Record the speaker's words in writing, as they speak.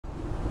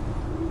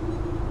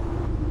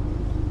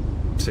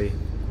See?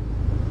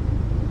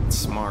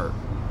 Smart.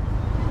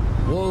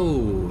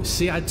 Whoa,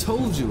 see, I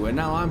told you, and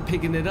now I'm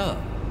picking it up.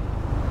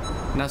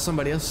 Now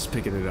somebody else is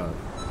picking it up.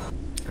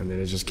 And then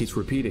it just keeps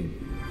repeating.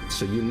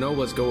 So you know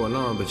what's going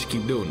on, but you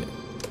keep doing it.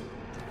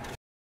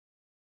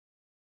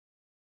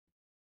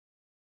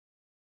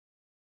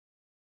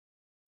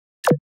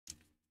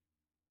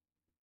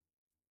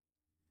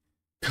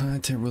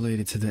 Content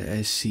related to the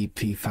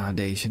SCP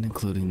Foundation,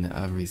 including the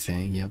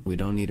everything. Yep, we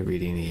don't need to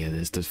read any of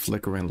this. There's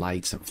flickering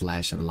lights and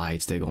flashing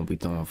lights. They're gonna be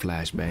throwing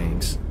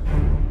flashbangs.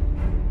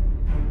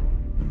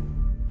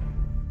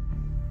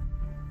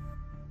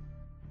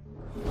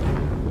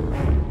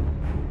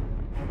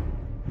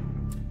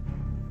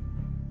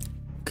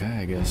 Okay,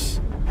 I guess.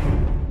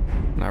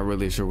 Not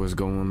really sure what's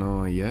going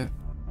on yet.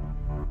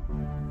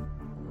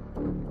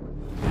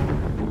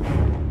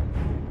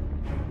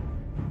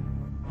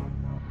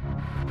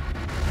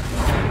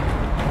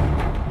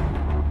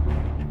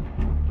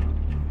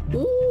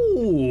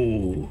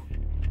 Ooh.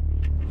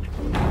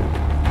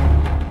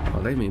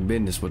 Oh, they mean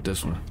business with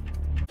this one.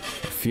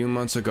 A few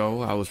months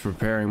ago, I was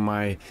preparing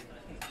my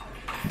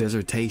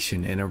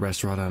dissertation in a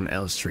restaurant on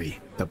L Street.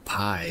 The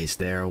pies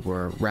there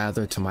were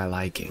rather to my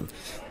liking.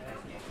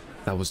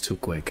 That was too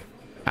quick.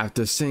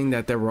 After seeing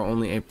that there were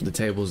only empty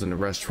tables in the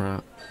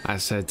restaurant, I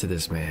said to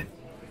this man,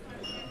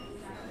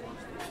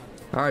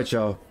 all right,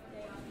 y'all.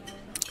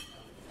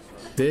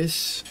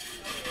 This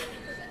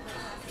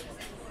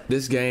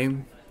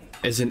game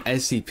is an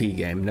SCP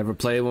game. Never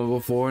played one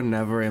before,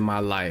 never in my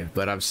life,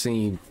 but I've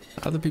seen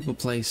other people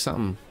play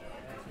something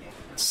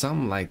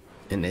like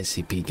an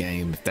SCP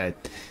game,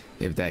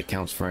 if that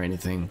counts for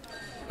anything.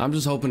 I'm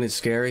just hoping it's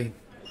scary.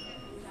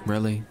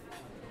 Really.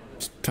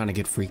 Just trying to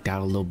get freaked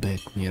out a little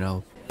bit, you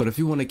know. But if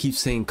you want to keep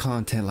seeing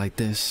content like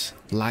this,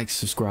 like,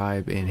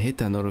 subscribe, and hit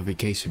that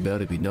notification bell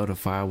to be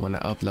notified when I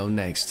upload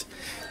next.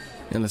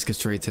 And let's get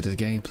straight to the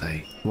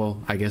gameplay.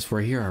 Well, I guess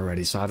we're here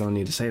already, so I don't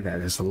need to say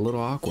that. It's a little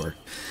awkward.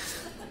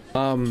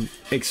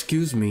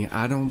 Excuse me,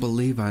 I don't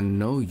believe I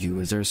know you.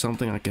 Is there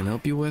something I can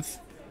help you with?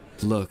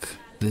 Look,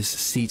 this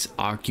seat's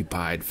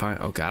occupied. Fine.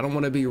 Okay, I don't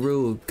want to be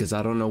rude because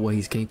I don't know what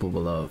he's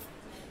capable of.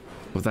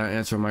 Without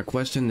answering my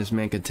question, this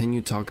man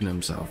continued talking to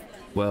himself.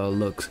 Well,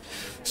 look,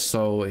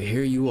 so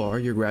here you are,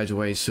 you're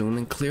graduating soon,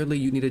 and clearly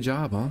you need a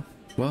job, huh?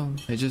 Well,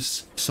 it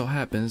just so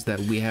happens that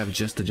we have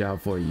just the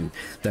job for you.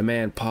 The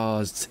man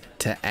paused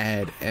to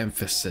add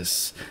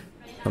emphasis.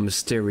 A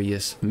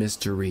mysterious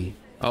mystery.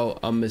 Oh,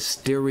 a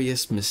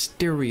mysterious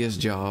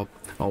job.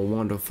 A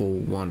wonderful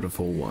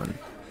one.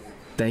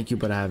 Thank you,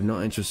 but I have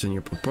no interest in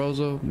your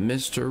proposal.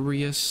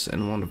 Mysterious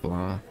and wonderful,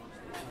 huh?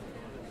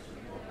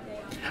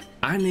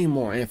 I need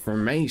more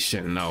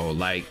information, though.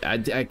 Like, I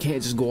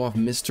can't just go off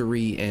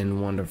mystery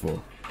and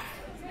wonderful.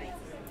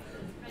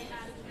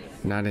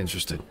 Not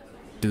interested.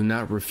 Do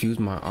not refuse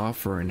my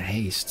offer in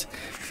haste.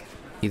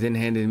 He then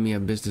handed me a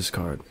business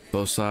card.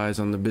 Both sides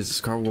on the business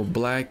card were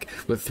black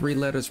with 3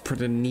 letters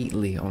printed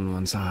neatly on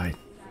one side.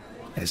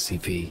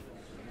 SCP.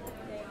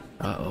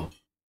 Uh-oh.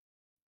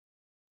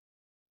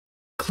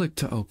 Click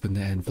to open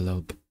the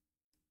envelope.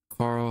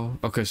 Carl.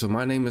 Okay, so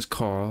my name is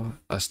Carl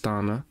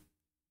Astana.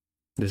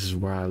 This is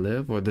where I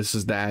live, or this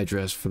is the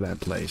address for that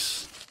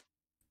place.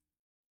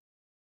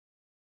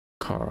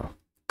 Carl.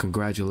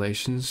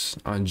 Congratulations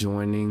on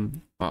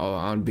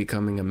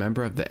becoming a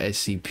member of the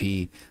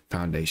SCP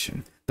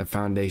Foundation. The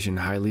Foundation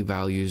highly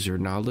values your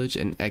knowledge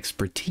and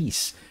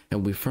expertise,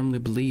 and we firmly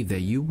believe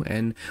that you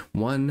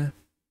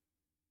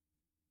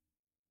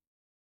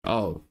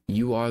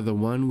are the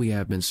one we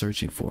have been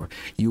searching for.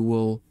 You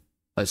will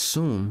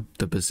assume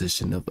the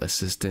position of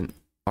Assistant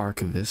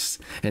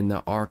Archivist in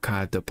the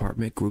Archive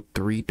Department. Group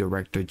 3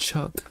 Director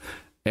Chuck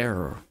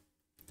Error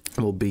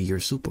will be your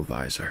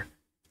supervisor.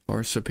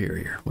 Or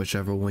superior,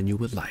 whichever one you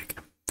would like.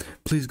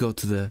 Please go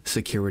to the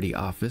security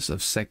office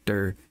of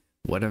sector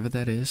whatever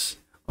that is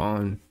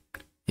on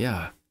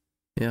yeah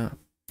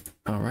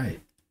all right,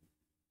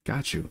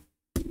 got you.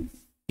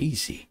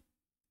 Easy,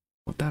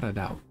 without a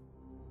doubt.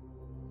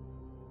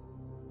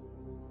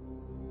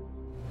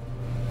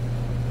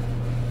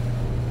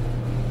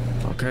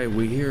 Okay,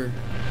 we here.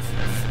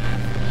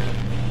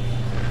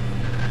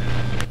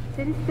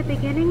 Since the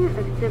beginning of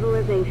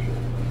civilization,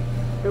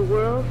 the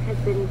world has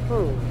been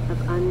full of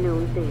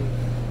unknown things.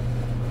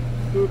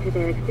 Due to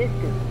their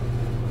existence,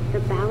 the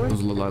balance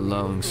Those look like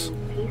lungs.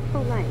 of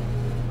peaceful life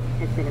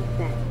has been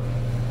upset.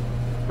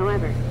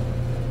 However,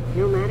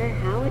 no matter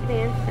how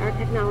advanced our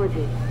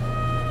technology,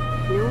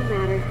 no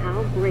matter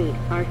how great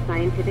our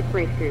scientific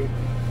breakthroughs,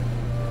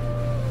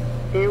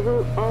 there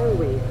will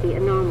always be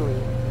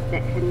anomalies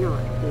that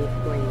cannot be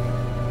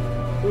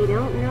explained. We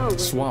don't know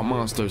Swamp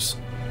monsters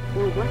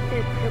or what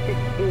their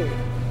purpose is.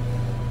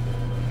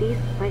 These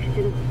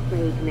questions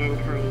plague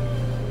mankind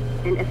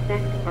and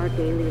affect our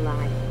daily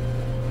lives.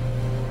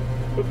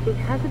 It's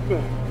because of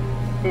this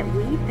that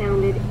we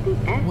founded the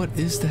SCP What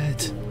is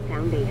that?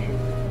 Foundation.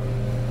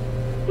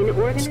 An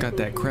organization It's got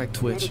that crack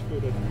twitch.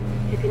 dedicated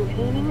to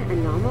containing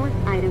anomalous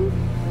items,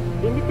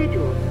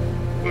 individuals,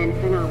 and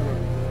phenomena.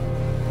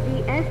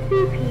 The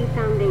SCP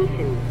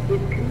Foundation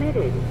is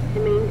committed to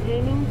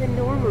maintaining the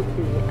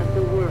normalcy of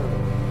the world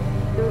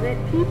so that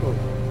people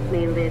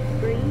may live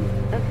free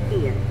of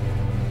fear.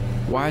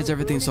 Why is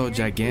everything so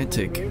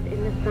gigantic? Live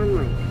in the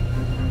sunlight.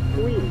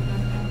 We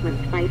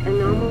must fight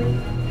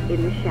anomalies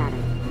in the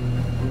shadows.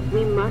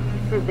 We must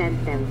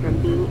prevent them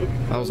from being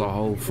exposed That was a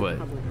whole to the foot.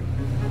 public,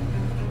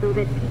 so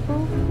that people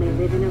may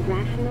live in a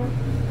rational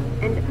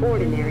and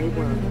ordinary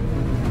world.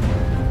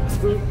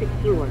 We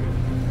secure.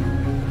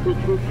 We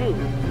contain.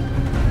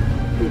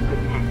 We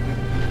protect.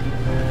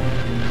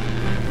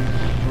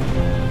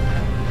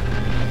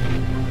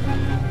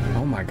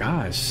 Oh my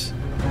gosh.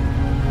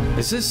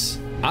 Is this...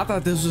 I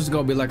thought this was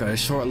gonna be like a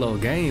short little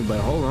game,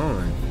 but hold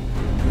on.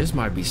 This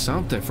might be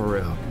something for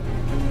real.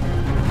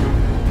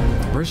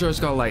 Pretty sure it's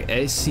called like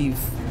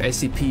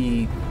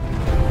SCP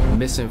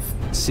missing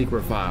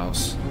secret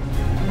files.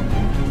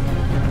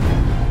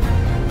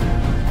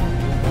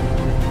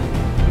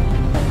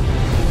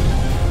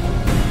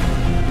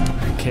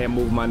 I can't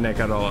move my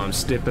neck at all. I'm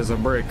stiff as a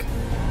brick.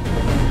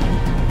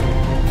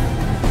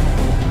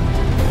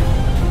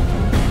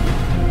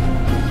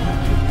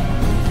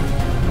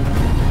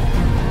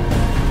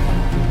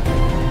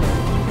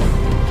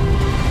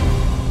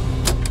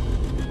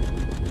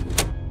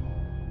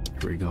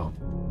 Here we go.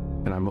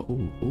 And I'm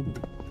ooh.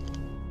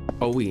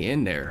 Oh, we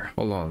in there.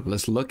 Hold on.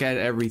 Let's look at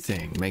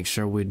everything. Make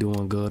sure we're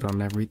doing good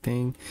on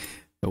everything.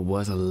 It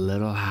was a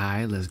little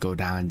high. Let's go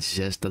down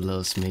just a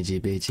little smidgy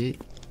bitchy.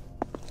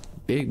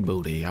 Big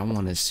booty. I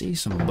want to see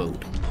some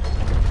booty.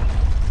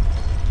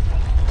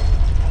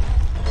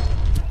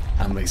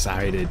 I'm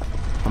excited.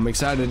 I'm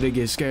excited to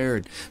get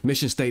scared.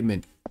 Mission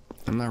statement.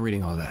 I'm not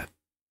reading all that.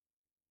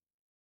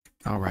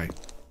 All right.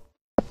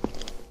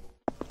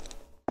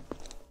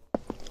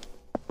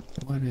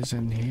 What is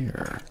in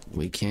here?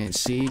 We can't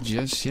see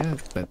just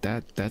yet, but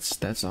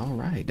that's all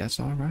right. That's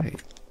all right.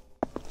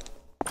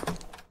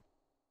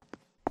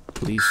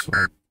 Please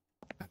swipe.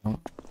 I don't.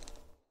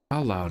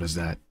 How loud is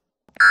that?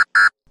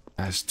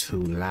 That's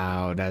too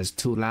loud. That's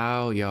too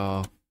loud,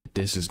 y'all.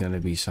 This is gonna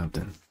be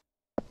something.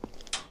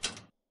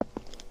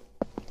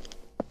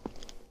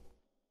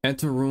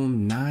 Enter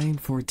room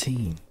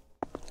 914.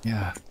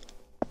 Yeah.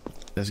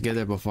 Let's get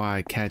there before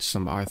I catch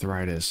some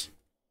arthritis.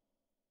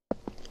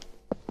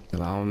 I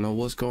don't know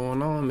what's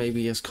going on.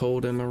 Maybe it's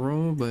cold in the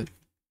room, but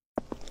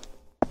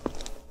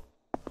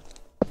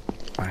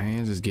my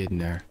hands is getting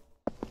there.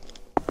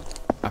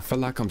 I feel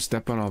like I'm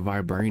stepping on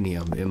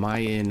vibranium. Am I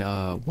in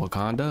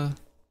Wakanda?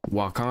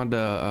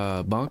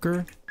 Wakanda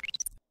bunker?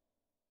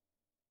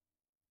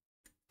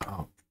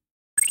 Oh,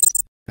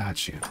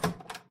 got you.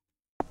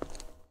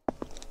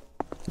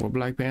 Where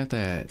Black Panther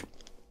at?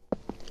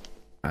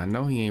 I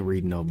know he ain't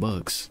reading no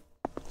books.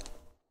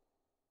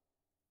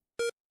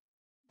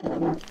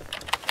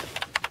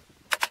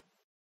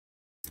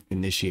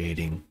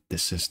 Initiating the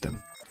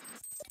system.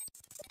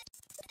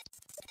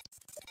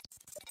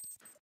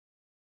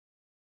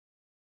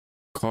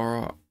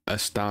 Carl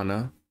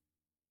Astana,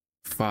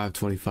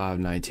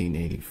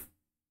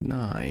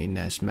 5/25/1989.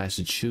 That's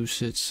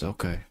Massachusetts.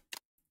 Okay.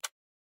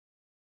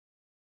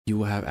 You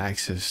will have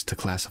access to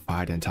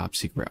classified and top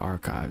secret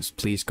archives.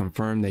 Please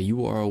confirm that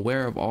you are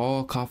aware of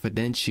all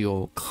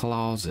confidential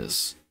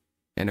clauses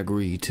and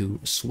agree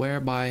to swear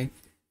by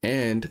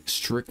and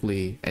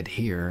strictly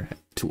adhere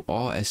to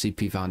all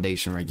SCP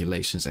Foundation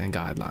regulations and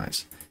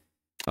guidelines.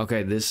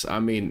 Okay, this,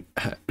 I mean,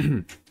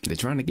 they're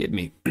trying to get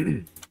me.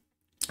 I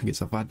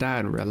guess if I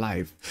died in real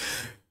life,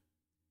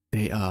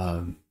 they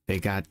got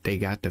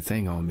the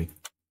thing on me.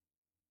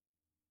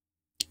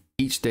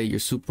 Each day, your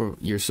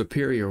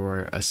superior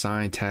will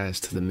assign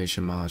tasks to the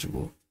mission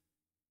module.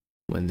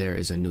 When there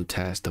is a new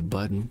task, the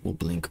button will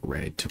blink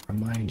red to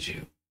remind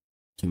you.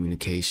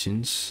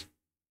 Communications.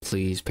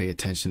 Please pay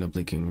attention to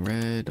blinking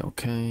red.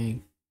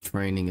 Okay.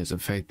 Training is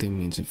effective,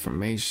 means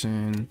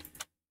information.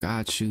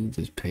 Got you.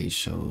 This page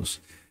shows.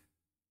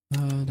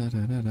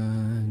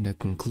 That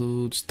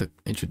concludes the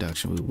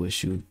introduction. We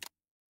wish you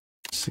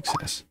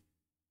success.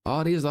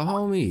 Oh, these are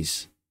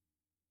homies.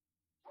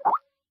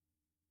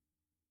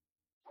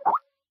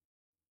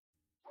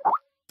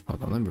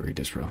 Hold on, let me read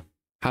this, bro.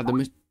 How the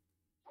mission?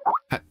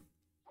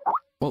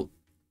 Whoa.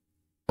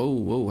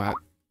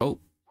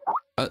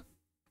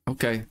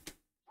 Okay.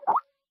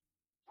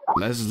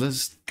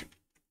 Let's.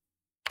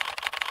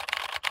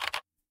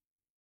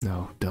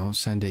 No, don't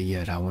send it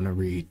yet. I want to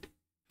read.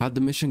 How'd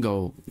the mission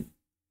go?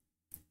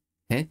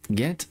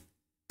 Get?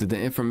 Did the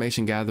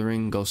information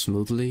gathering go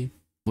smoothly?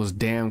 Was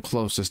damn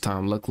close this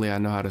time. Luckily, I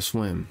know how to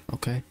swim.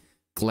 Okay.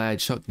 Glad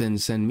Chuck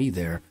didn't send me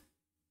there.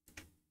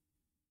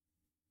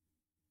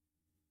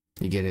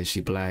 You get it?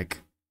 She black.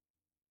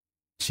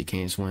 She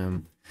can't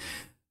swim.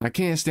 I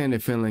can't stand the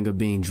feeling of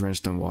being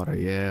drenched in water.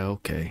 Yeah,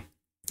 okay.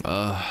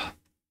 I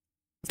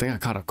think I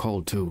caught a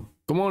cold too.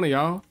 Good morning,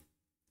 y'all.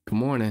 Good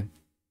morning.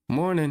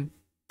 Morning.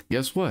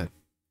 Guess what?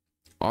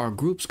 Our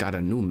group's got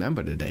a new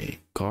member today.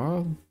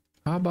 Carl,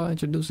 how about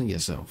introducing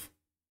yourself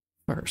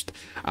first?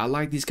 I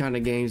like these kind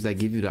of games that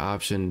give you the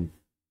option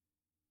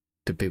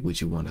to pick what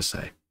you want to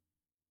say.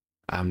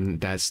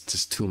 That's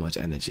just too much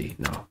energy.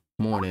 No.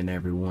 Morning,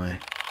 everyone.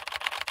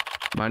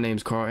 My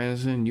name's Carl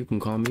Anderson. You can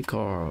call me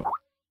Carl.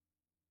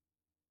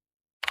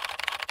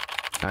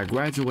 I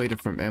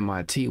graduated from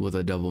MIT with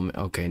a double.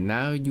 Okay,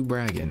 now you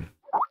bragging.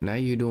 Now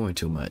you're doing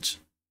too much.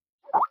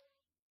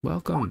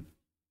 Welcome.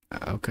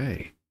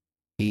 Okay.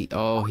 He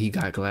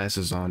got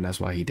glasses on. That's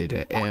why he did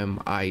it.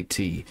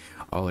 MIT.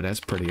 Oh, that's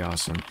pretty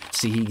awesome.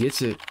 See, he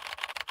gets it.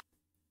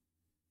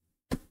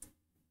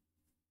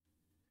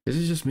 Is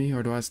it just me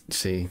or do I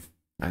see?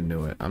 I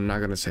knew it. I'm not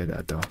gonna say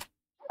that though.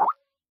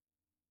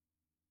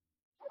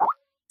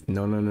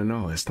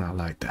 No. It's not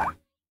like that.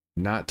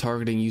 Not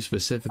targeting you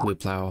specifically,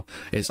 Plow.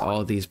 It's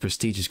all these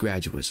prestigious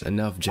graduates.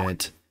 Enough,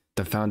 gent.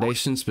 The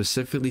foundation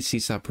specifically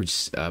seeks out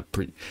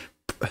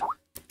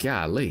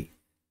golly.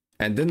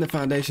 And then the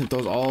foundation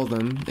throws all of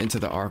them into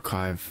the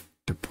archive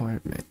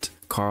department.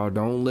 Carl,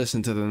 don't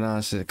listen to the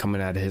nonsense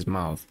coming out of his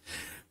mouth.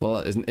 Well,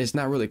 it's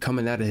not really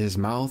coming out of his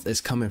mouth.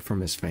 It's coming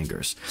from his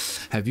fingers.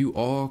 Have you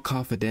all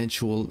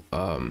confidential,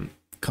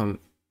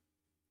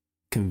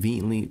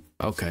 conveniently,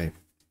 okay.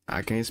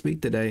 I can't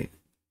speak today.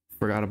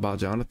 Forgot about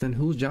Jonathan.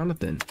 Who's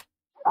Jonathan?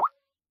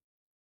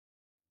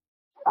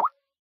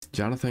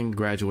 Jonathan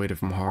graduated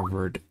from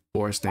Harvard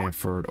or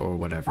Stanford or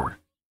whatever.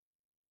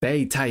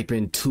 They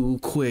typing too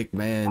quick,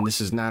 man.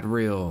 This is not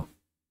real.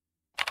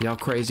 Y'all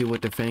crazy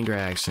with the finger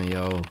action,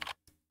 yo.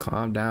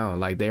 Calm down.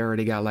 Like they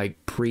already got like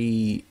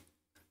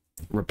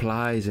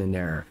replies in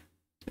there.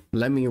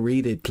 Let me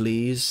read it,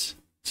 please.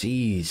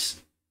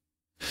 Jeez.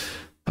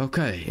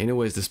 Okay,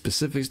 anyways, the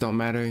specifics don't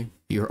matter.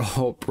 You're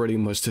all pretty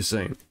much the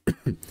same.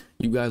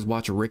 You guys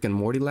watch Rick and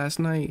Morty last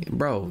night?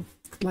 Bro,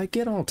 like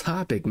get on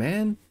topic,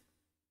 man.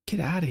 Get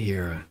out of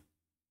here.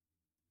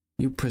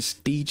 You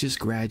prestigious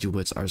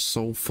graduates are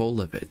so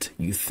full of it.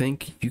 You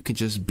think you can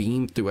just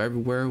beam through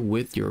everywhere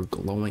with your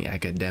glowing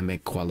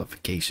academic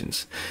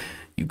qualifications.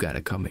 You got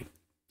it coming.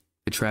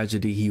 The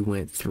tragedy he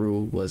went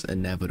through was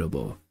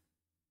inevitable.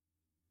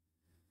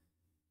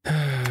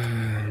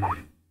 I'm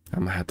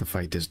gonna have to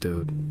fight this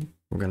dude.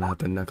 We're gonna have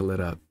to knuckle it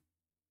up.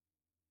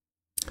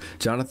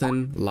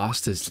 Jonathan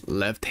lost his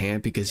left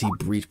hand because he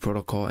breached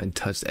protocol and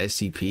touched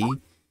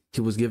SCP.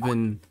 He was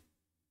given...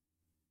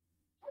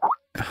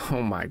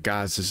 Oh my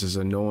gosh, this is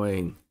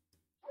annoying.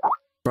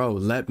 Bro,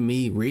 let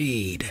me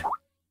read.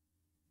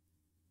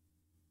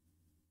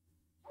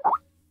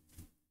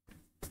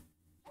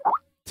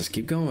 Just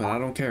keep going, I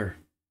don't care.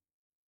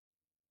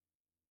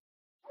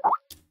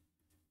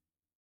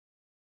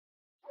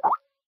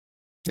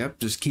 Yep,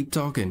 just keep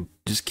talking.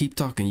 Just keep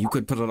talking. You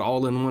could put it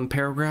all in one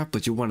paragraph,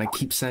 but you want to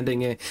keep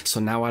sending it, so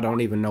now I don't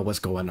even know what's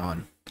going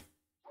on.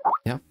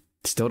 Yep,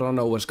 still don't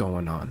know what's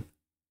going on.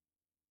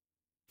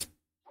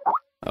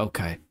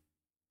 Okay.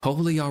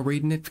 Hopefully y'all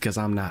reading it, because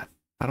I'm not.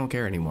 I don't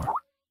care anymore.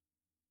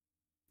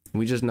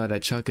 We just know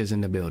that Chuck is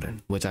in the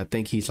building, which I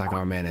think he's like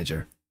our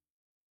manager.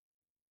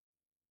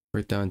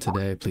 We're done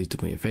today. Please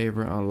do me a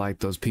favor. Unlike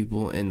those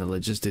people in the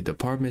logistics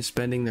department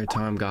spending their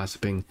time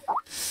gossiping.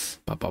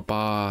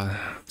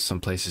 Some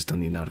places still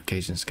need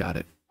notifications. Got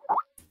it.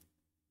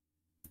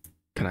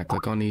 Can I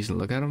click on these and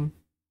look at them?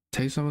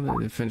 Take some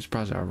of the finished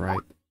project. All right.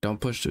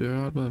 Don't push too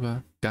hard. Blah, blah.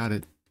 Got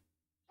it.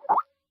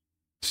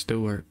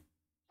 Stewart.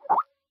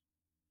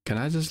 Can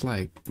I just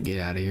like get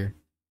out of here?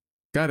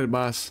 Got it,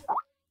 boss.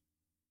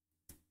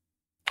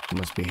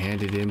 Must be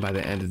handed in by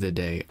the end of the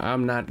day.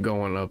 I'm not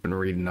going up and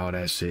reading all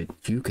that shit.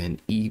 You can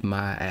eat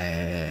my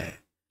ass.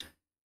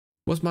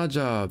 What's my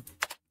job?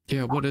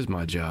 Yeah, what is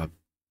my job?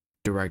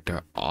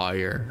 Director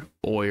Oyer.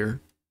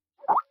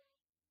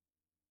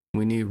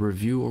 We need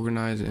review,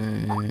 organize,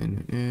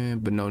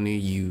 but no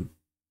need you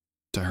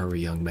to hurry,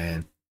 young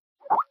man.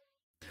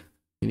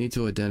 You need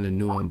to attend a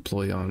new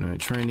employee on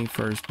training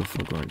first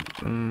before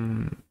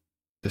going.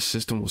 The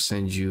system will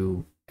send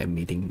you a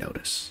meeting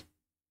notice.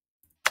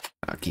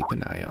 I'll keep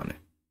an eye on it.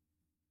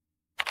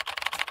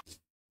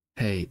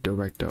 Hey,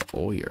 Director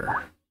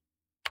Oyer.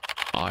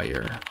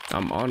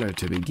 I'm honored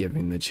to be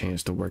given the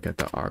chance to work at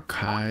the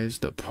archives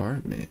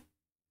department.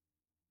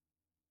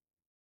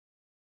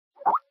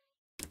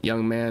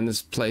 Young man,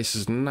 this place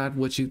is not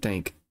what you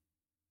think.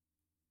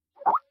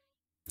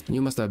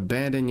 You must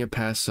abandon your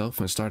past self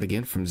and start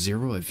again from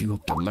zero if you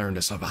hope to learn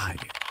to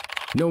survive.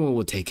 No one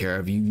will take care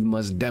of you. You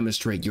must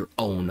demonstrate your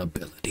own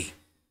ability.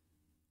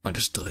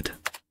 Understood.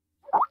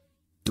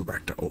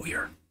 Director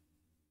Oyer.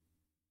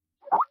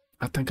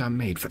 I think I'm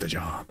made for the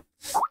job.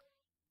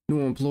 New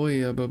employee,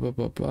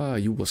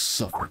 you will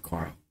suffer,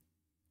 Carl.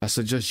 I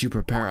suggest you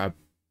prepare a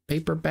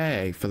paper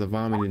bag for the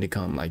vomiting to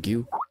come, like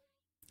you.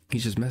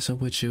 He's just messing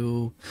with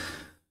you.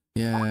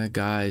 Yeah,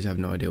 guys, I have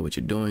no idea what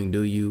you're doing,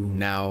 do you?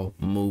 Now,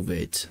 move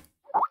it.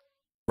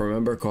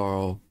 Remember,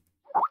 Carl,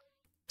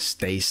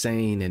 stay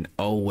sane and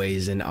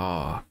always in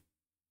awe.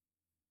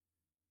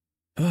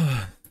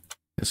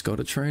 Let's go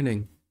to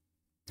training.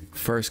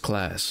 First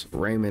class,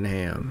 Raymond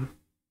Ham.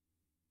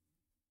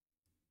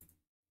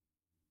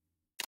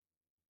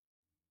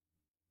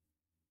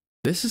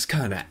 This is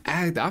kind of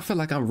I feel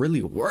like I'm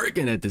really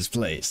working at this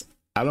place.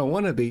 I don't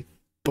want to be,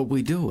 but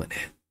we doing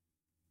it.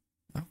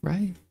 All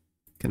right.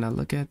 Can I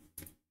look at?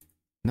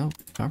 No.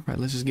 All right.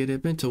 Let's just get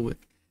up into it.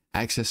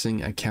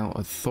 Accessing account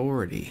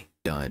authority.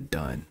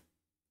 Done.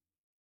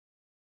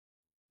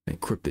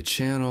 Encrypted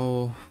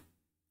channel.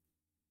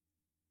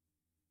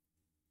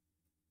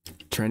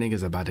 Training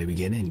is about to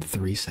begin in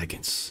 3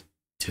 seconds.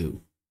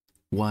 2,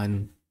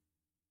 1.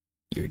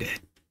 You're dead.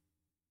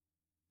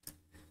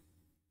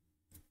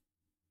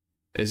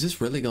 Is this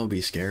really gonna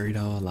be scary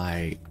though?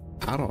 Like,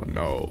 I don't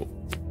know.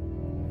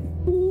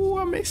 Ooh,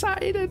 I'm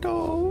excited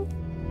though.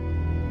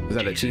 Is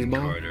that a cheese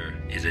ball? Carter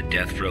is a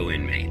death row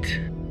inmate.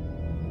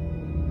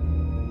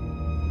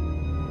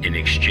 In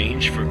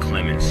exchange for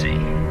clemency,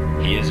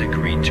 he has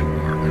agreed to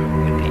work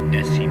with the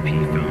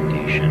SCP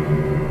Foundation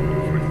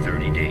for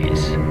 30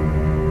 days.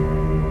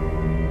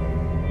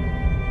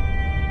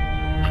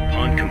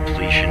 Upon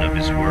completion of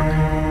his work,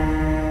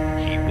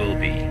 he will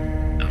be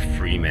a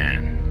free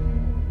man.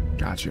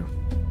 Got you.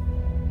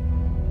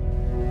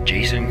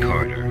 Jason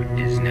Carter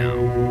is now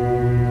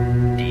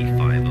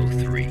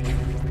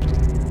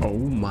D503. Oh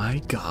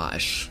my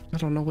gosh. I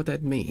don't know what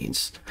that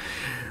means,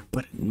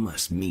 but it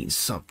must mean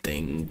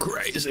something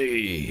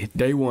crazy.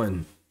 Day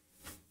 1.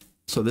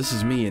 So this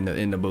is me in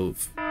the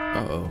booth.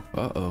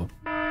 Uh-oh.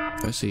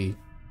 Let's see.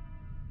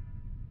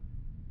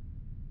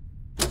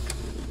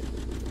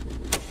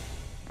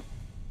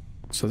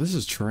 So this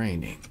is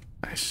training.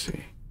 I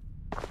see.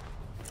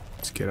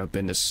 Let's get up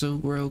in the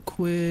suit real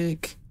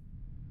quick.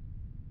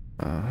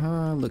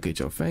 Look at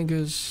your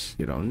fingers.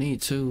 You don't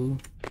need to.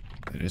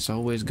 But it's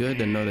always good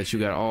to know that you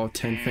got all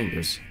 10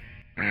 fingers.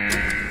 Is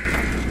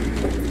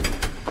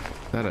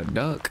that a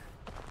duck?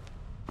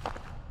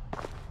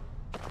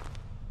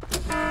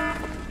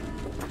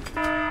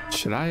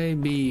 Should I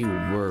be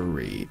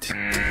worried?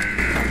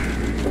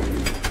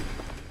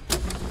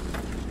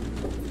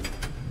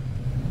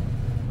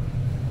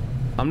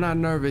 I'm not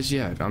nervous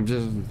yet. I'm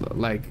just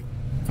like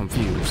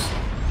confused.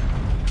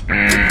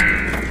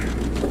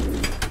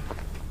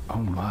 Oh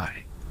my.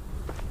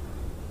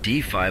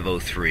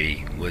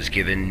 D503 was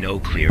given no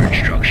clear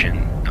instruction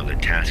of the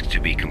task to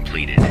be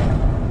completed.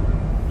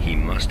 He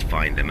must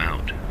find them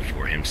out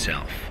for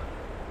himself.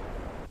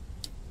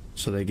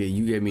 So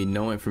you gave me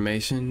no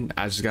information.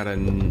 I just gotta.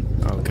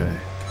 Okay.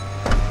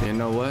 You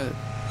know what?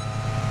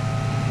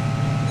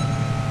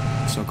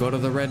 So go to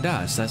the red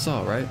dots. That's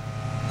all, right?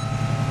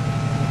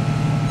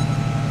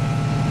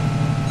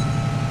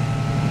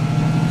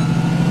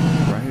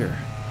 Right here.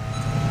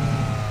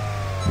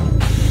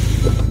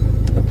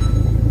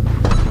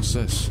 What's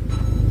this?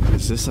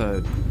 Is this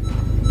a?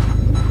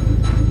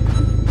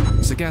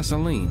 It's a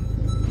gasoline.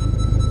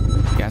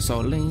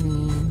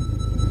 Gasoline.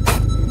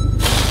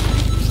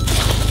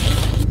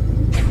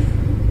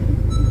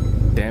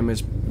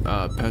 Damaged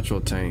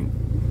petrol tank.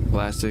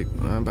 Plastic.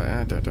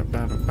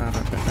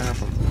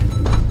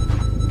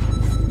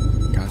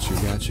 Got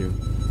you.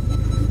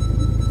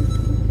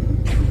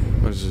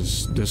 What is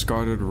this?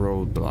 Discarded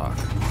roadblock.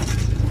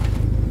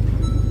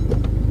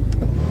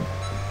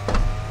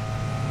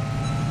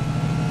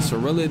 So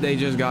really they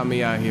just got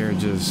me out here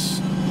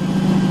just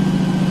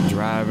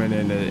driving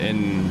in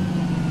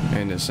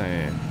the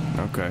sand.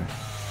 Okay.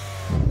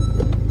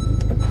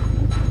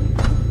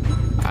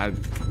 I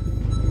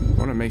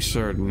want to make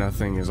sure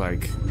nothing is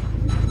like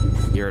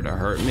here to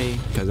hurt me,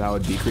 because that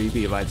would be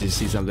creepy if I just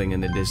see something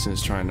in the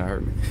distance trying to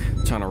hurt me,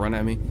 trying to run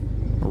at me.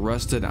 A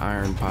rusted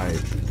iron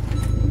pipe.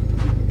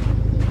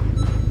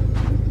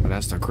 Oh,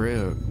 that's the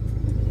crib.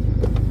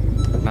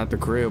 Not the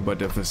crib, but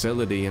the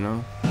facility, you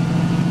know.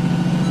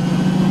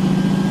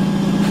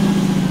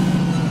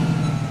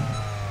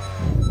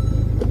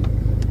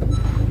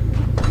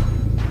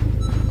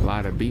 A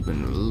lot of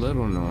beeping, a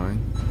little annoying,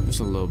 just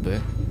a little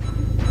bit.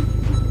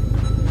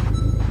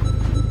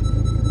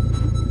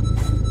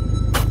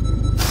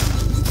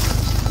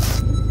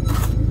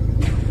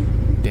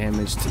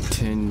 Damage to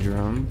tin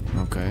drum.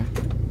 Okay.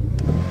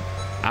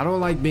 I don't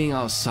like being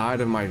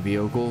outside of my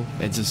vehicle.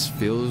 It just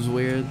feels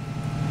weird.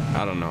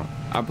 I don't know.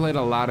 I played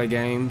a lot of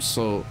games,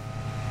 so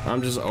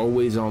I'm just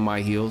always on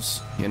my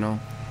heels, you know?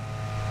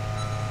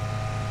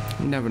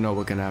 You never know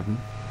what can happen.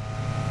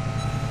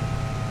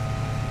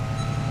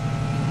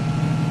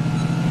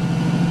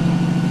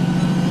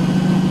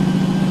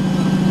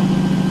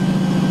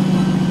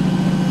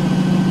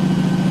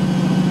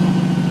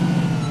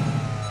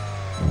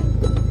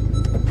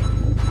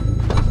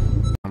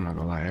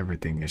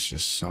 Everything is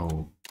just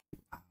so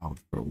loud,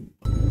 bro.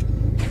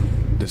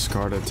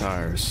 Discarded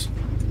tires.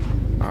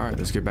 All right,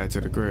 let's get back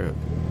to the crib.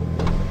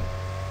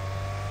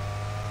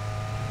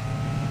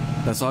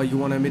 That's all you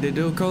wanted me to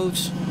do,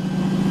 coach?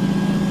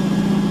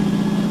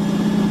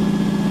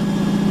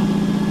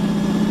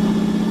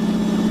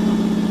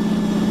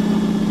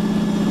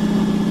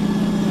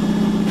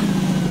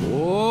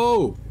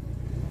 Whoa!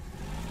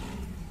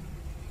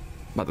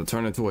 About to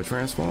turn into a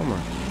transformer.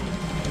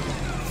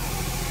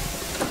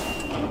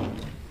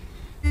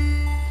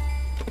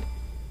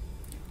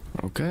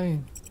 Okay.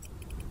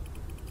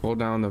 Hold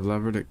down the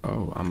lever to.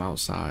 Oh, I'm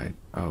outside.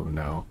 Oh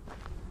no.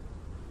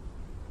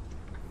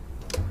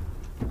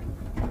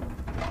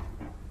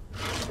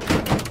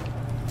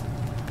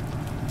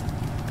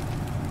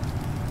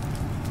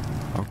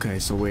 Okay. Okay,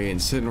 so we're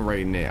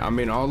incinerating it. I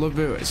mean, all of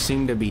it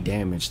seemed to be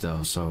damaged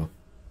though, so.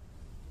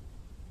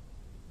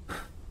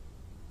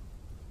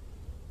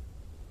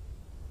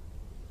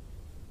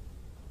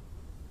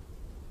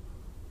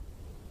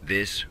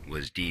 This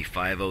was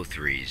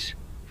D503's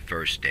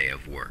first day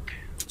of work.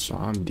 So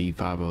I'm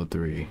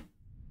D503.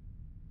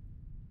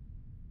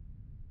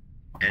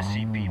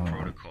 SCP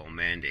protocol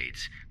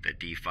mandates that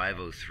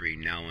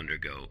D503 now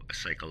undergo a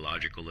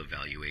psychological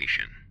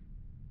evaluation.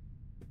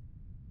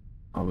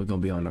 Are we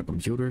gonna be on our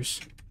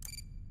computers?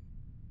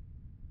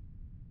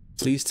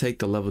 Please take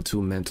the level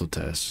 2 mental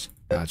test.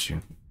 Got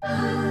you.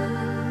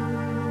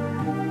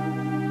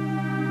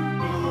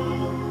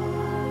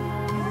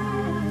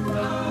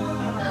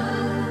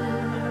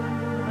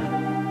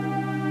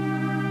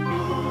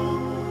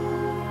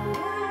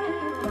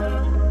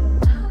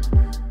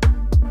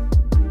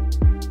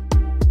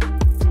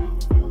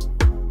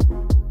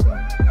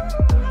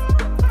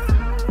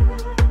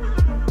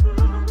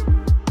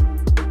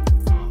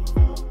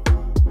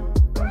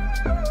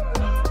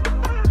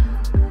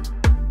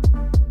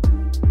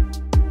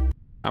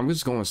 I'm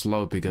just going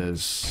slow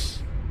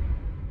because...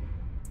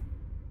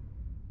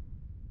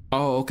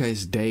 Oh, okay,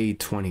 it's day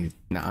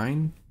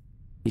 29.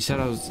 He said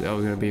I was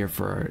gonna be here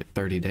for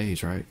 30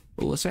 days, right?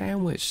 Well, a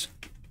sandwich.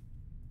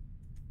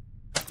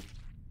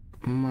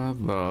 My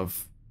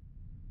love.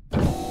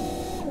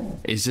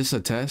 Is this a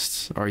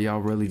test? Or are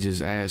y'all really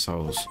just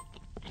assholes?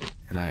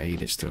 And I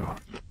ate it still.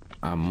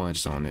 I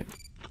munched on it.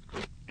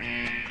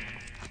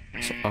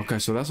 So, okay,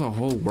 so that's a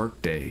whole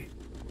work day.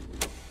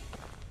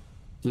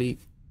 Sleep.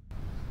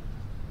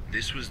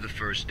 This was the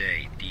first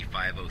day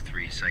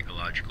D503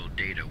 psychological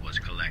data was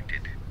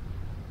collected.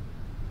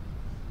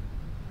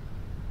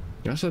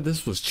 Y'all said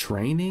this was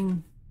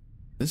training?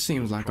 This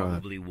seems like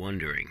Probably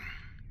wondering,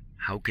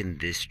 how can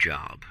this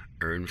job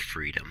earn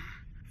freedom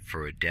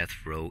for a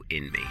death row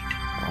inmate?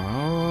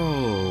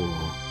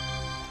 Oh.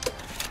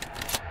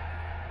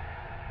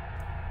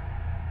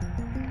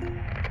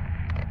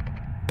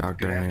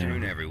 Good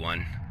afternoon,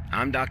 everyone.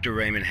 I'm Dr.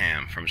 Raymond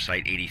Ham from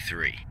Site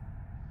 83.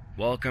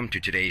 Welcome to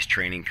today's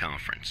training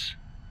conference.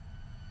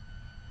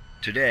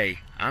 Today,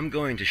 I'm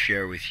going to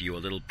share with you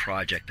a little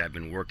project I've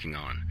been working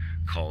on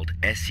called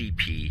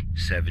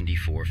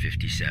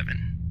SCP-7457.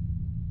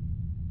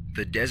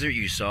 The desert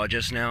you saw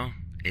just now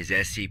is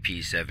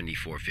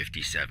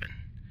SCP-7457.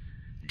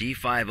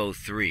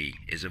 D503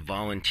 is a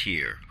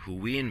volunteer who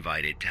we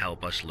invited to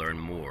help us learn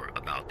more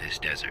about this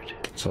desert.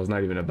 So it's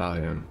not even about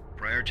him.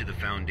 Prior to the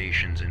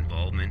Foundation's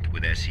involvement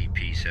with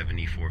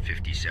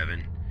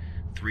SCP-7457,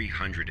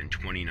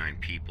 329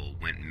 people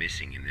went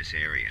missing in this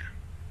area.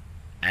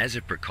 As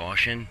a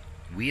precaution,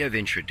 we have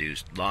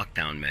introduced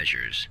lockdown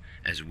measures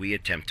as we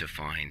attempt to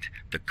find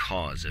the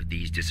cause of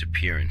these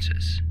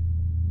disappearances.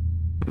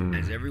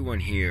 As everyone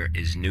here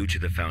is new to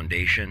the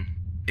Foundation,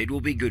 it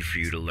will be good for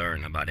you to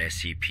learn about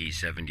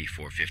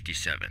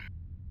SCP-7457.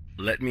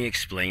 Let me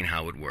explain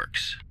how it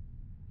works.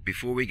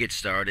 Before we get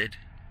started,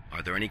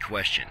 are there any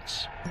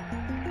questions?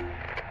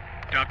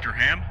 Dr.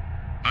 Ham,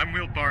 I'm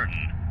Will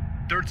Barton.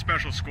 3rd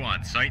Special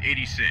Squad, Site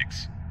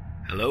 86.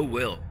 Hello,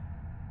 Will.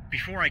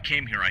 Before I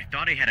came here, I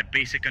thought I had a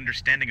basic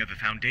understanding of the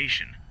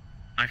Foundation.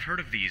 I've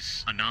heard of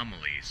these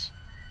anomalies,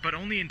 but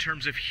only in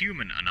terms of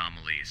human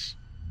anomalies.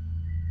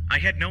 I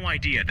had no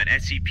idea that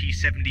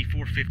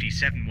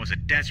SCP-7457 was a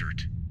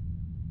desert.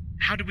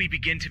 How do we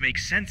begin to make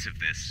sense of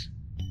this?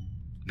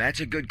 That's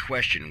a good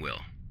question,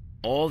 Will.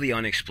 All the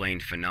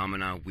unexplained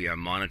phenomena we are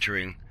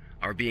monitoring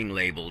are being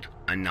labeled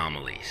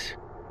anomalies.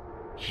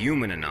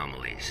 Human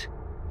anomalies,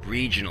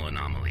 regional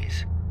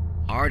anomalies,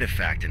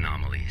 artifact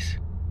anomalies,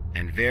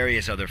 and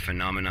various other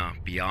phenomena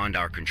beyond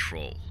our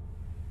control.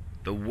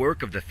 The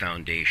work of the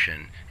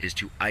Foundation is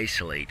to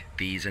isolate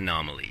these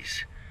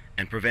anomalies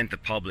and prevent the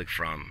public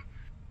from,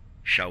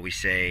 shall we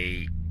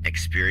say,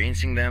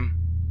 experiencing them?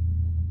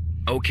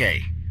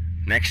 Okay,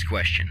 next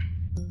question.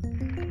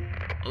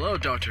 Hello,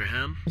 Dr.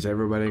 Ham. Is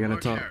everybody gonna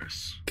Mark talk?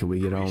 Harris, Can we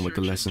get on with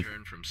the research lesson?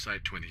 intern from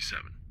Site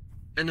 27.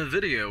 In the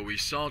video, we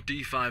saw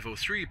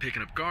D503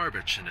 picking up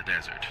garbage in the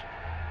desert.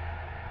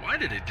 Why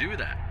did it do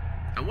that?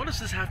 And what does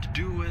this have to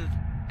do with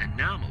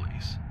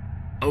anomalies?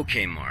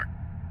 Okay, Mark.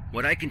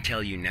 What I can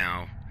tell you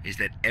now is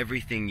that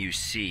everything you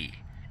see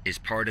is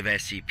part of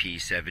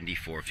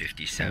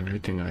SCP-7457.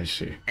 Everything I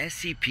see.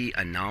 SCP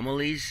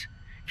anomalies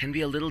can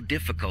be a little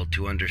difficult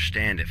to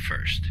understand at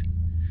first.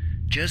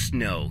 Just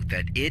know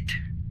that it,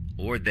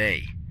 or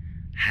they,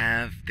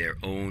 have their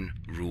own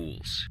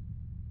rules.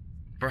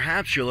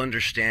 Perhaps you'll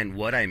understand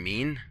what I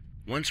mean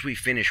once we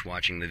finish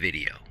watching the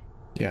video.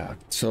 Yeah,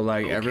 so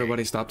like Okay,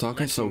 everybody stop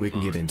talking so we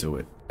can get into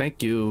it.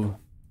 Thank you.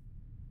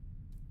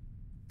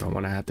 Don't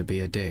want to have to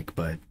be a dick,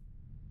 but...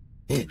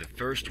 The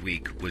first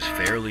week was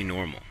fairly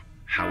normal.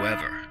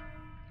 However,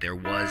 there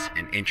was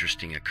an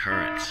interesting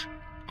occurrence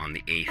on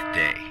the 8th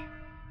day.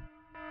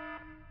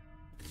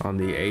 On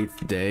the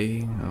 8th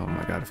day? Oh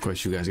my god, of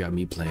course you guys got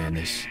me playing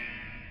this.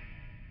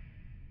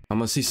 I'm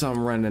gonna see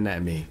something running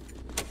at me.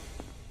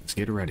 Let's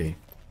get ready.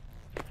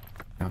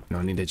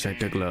 No need to check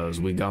the gloves.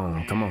 We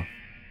gone. Come on.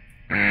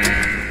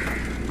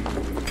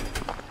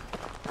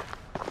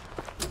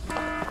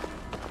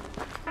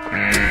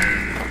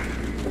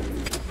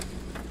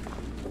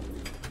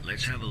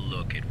 let's have a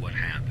look at what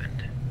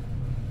happened.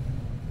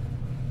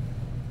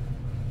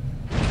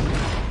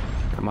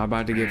 Am I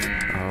about to get...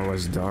 Oh,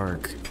 it's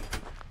dark.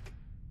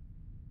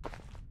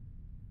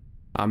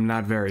 I'm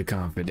not very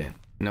confident.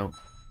 Nope.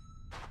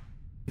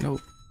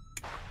 Nope.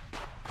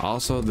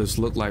 Also, this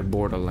looked like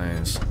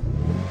Borderlands.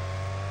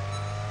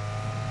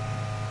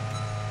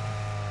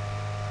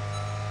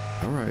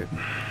 Alright.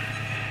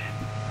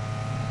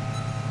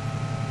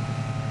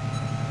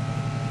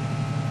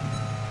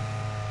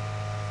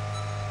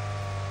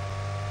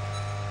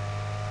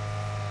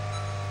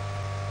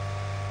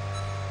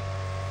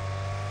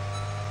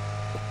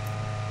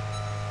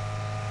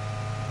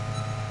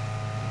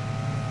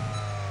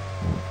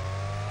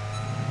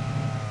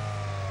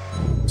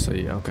 So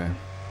yeah, okay.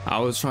 I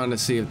was trying to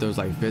see if there was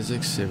like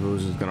physics, if it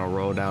was just gonna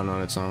roll down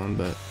on its own,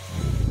 but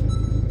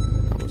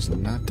that was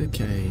not the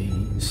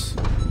case.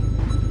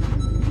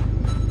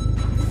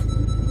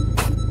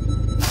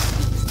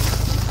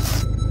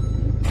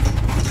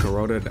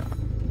 Corroded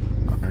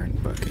iron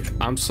bucket.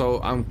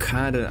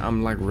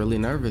 I'm like really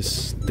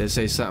nervous. They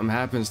say something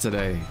happens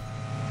today,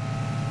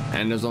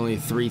 and there's only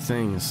 3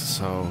 things,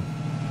 so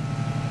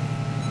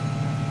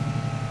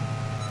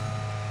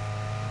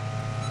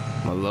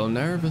I'm a little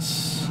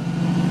nervous.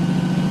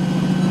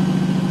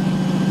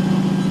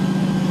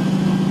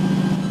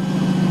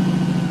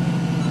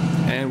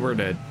 And we're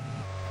dead.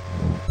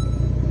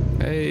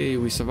 Hey,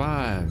 we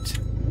survived.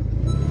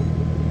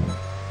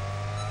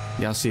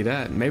 Y'all see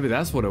that? Maybe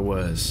that's what it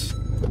was.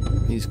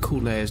 These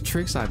cool ass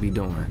tricks I be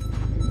doing.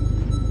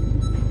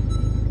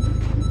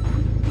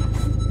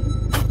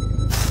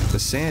 The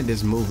sand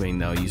is moving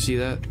though. You see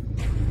that?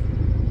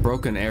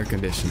 Broken air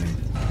conditioning.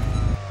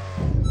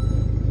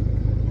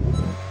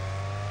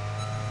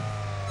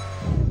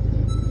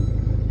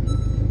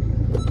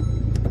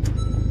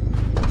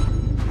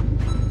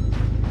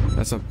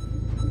 That's a...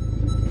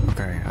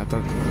 Okay, I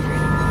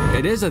thought...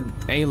 It is an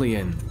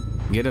alien.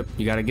 Get up.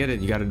 You gotta get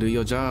it. You gotta do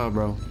your job,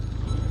 bro.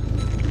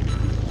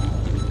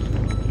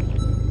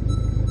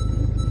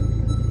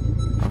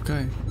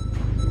 Okay.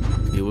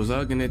 He was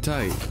hugging it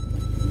tight.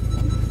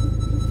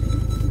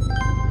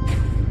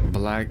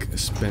 Black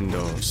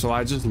spindle. So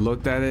I just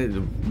looked at it,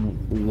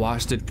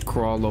 watched it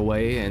crawl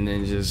away, and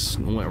then just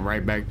went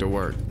right back to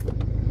work.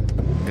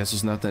 Guess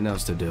there's nothing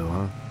else to do,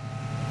 huh?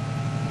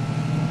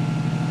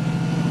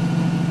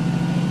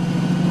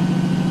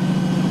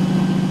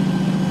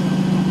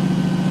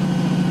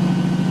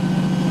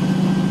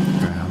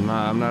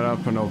 I'm not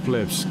up for no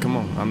flips. Come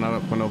on, I'm not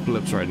up for no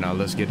flips right now.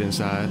 Let's get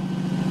inside.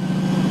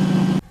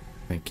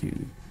 Thank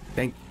you.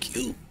 Thank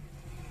you.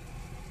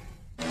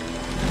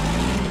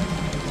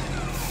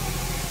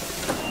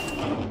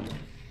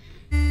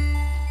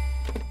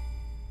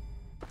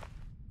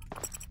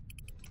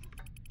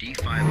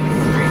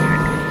 D503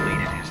 had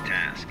completed his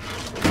task.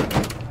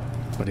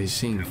 But he's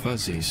seen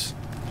fuzzies.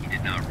 He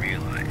did not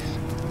realize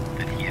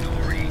that he had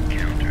already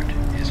encountered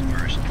his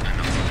first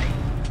anomaly.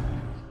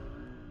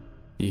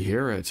 You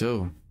hear it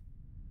too.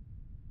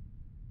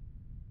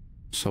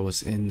 So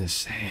it's in the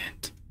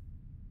sand.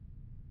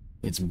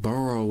 It's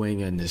burrowing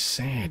in the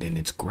sand and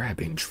it's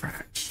grabbing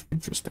trash.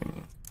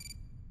 Interesting.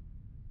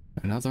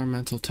 Another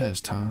mental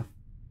test, huh?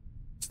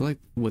 It's like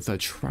with a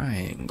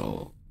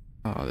triangle.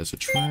 Oh, there's a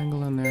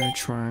triangle in there, a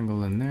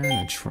triangle in there,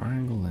 and a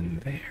triangle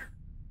in there.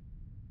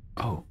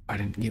 Oh, I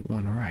didn't get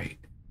one right.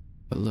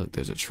 But look,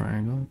 there's a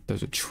triangle.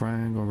 There's a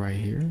triangle right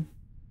here.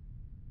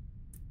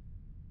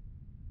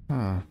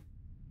 Huh.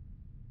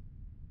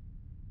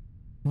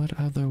 What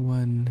other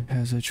one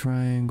has a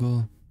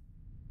triangle?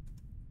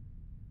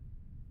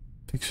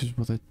 Pictures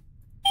with a...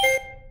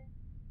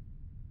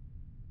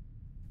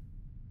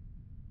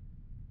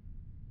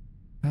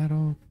 I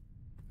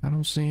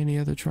don't see any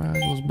other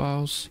triangles,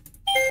 boss.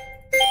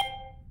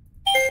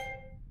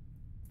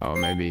 Oh,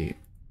 maybe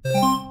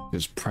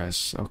just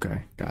press.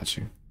 Okay, got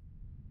you.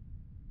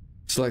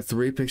 Select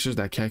 3 pictures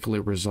that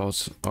calculate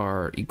results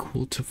are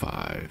equal to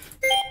 5.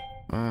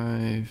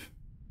 5,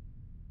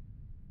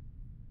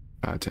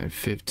 10,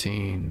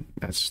 15.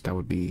 That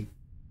would be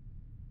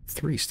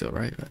 3 still,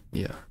 right?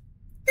 Yeah.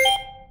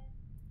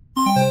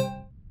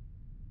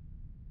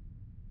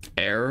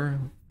 Error.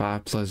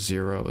 5 plus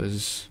 0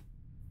 is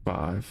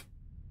 5.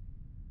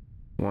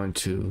 1,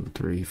 2,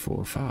 3,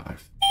 4,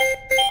 5.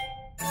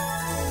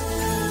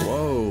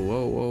 Whoa,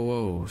 whoa, whoa,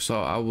 whoa.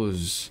 So I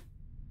was...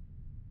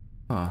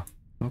 Huh.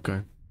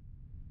 Okay.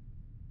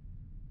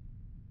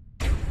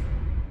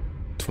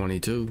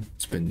 22.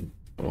 It's been,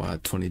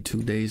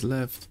 22 days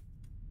left.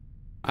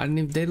 They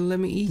didn't let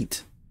me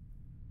eat.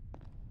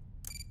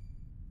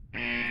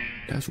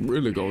 That's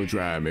really gonna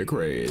drive me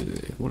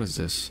crazy. What is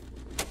this?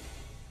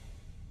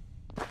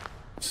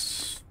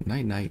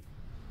 Night night.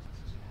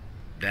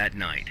 That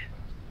night,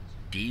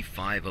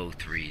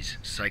 D503's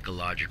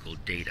psychological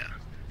data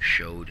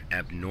showed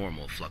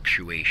abnormal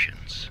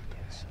fluctuations.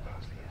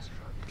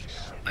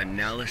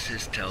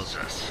 Analysis tells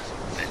us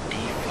that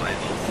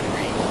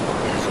D503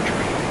 is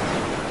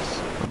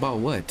dreaming. About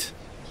what?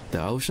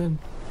 The ocean?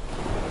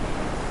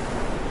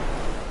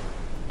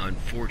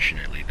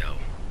 Unfortunately, though,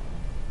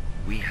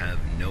 We have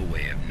no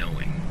way of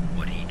knowing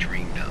what he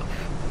dreamed of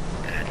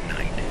that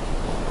night.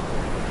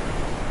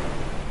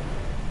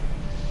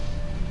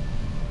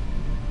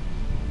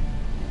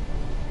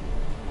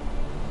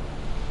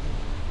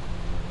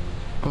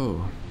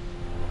 Oh.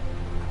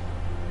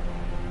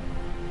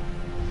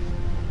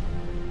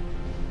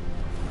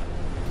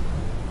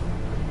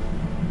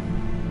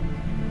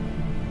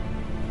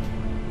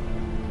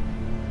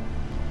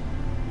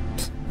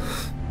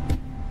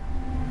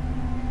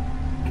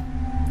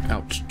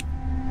 Ouch.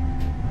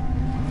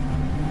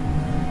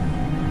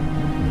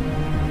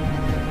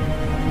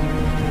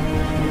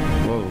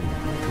 Whoa.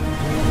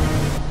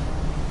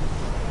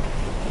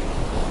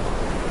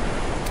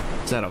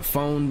 Is that a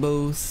phone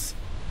booth?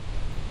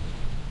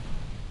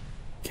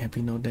 Can't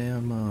be no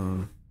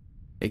damn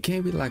it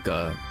can't be like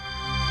a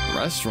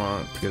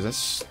restaurant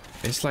because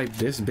it's like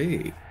this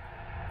big.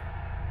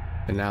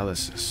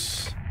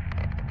 Analysis.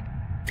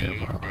 The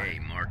 8th day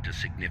marked a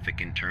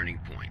significant turning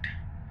point.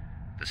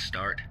 The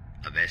start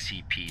of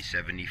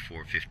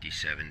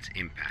SCP-7457's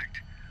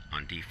impact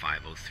on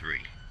D503.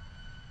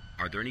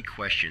 Are there any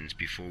questions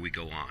before we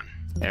go on?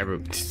 We're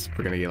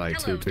gonna get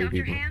like Hello, 2-3 Dr.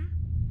 people. Ham?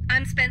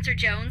 I'm Spencer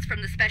Jones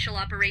from the Special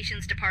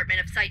Operations Department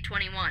of Site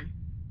 21.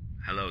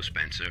 Hello,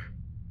 Spencer.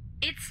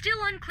 It's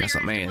still unclear That's a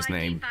as to man's why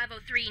name.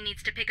 D503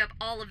 needs to pick up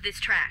all of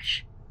this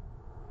trash.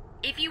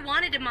 If you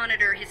wanted to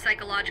monitor his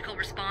psychological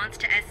response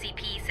to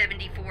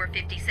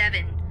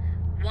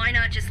SCP-7457, why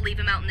not just leave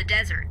him out in the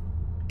desert?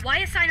 Why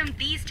assign him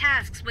these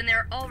tasks when there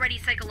are already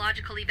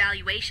psychological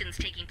evaluations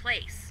taking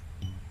place?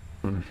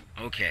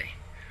 Okay.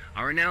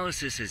 Our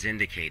analysis has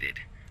indicated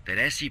that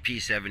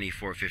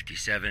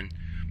SCP-7457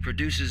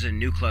 produces a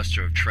new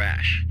cluster of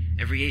trash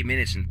every 8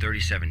 minutes and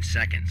 37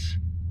 seconds.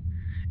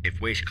 If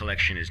waste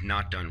collection is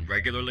not done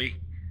regularly,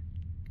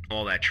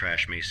 all that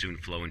trash may soon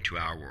flow into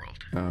our world.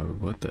 Oh,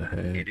 what the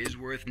heck? It is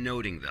worth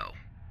noting, though,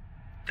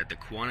 that the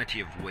quantity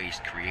of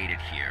waste created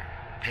here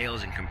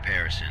pales in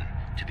comparison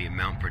to the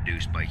amount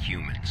produced by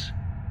humans.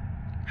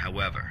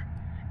 However,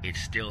 it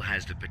still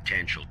has the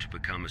potential to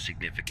become a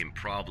significant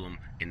problem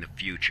in the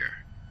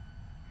future.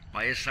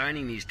 By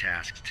assigning these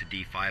tasks to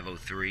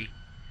D503,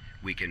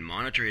 we can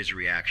monitor his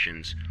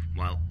reactions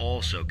while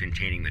also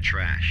containing the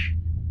trash.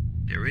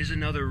 There is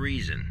another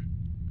reason,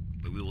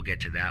 but we will get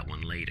to that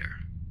one later.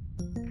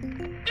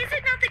 Is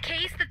it not the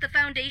case that the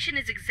Foundation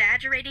is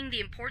exaggerating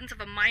the importance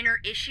of a minor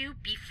issue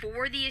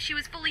before the issue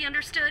is fully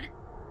understood?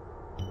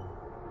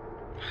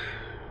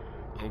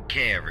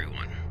 Okay,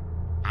 everyone.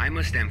 I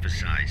must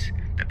emphasize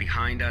that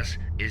behind us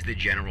is the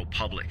general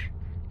public,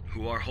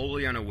 who are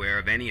wholly unaware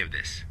of any of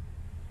this.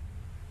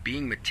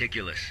 Being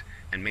meticulous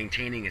and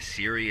maintaining a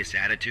serious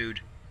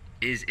attitude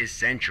is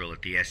essential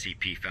at the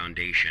SCP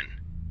Foundation.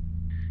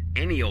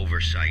 Any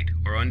oversight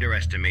or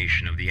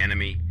underestimation of the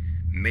enemy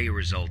may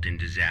result in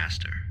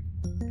disaster.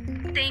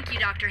 Thank you,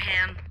 Dr.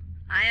 Ham.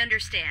 I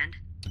understand.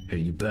 Hey,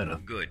 you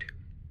better. Good.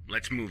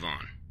 Let's move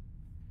on.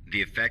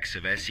 The effects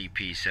of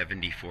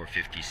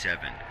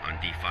SCP-7457 on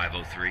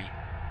D503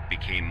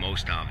 became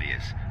most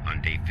obvious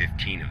on day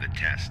 15 of the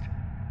test.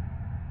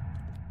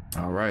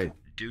 All right.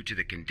 Due to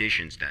the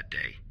conditions that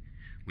day,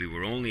 we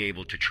were only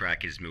able to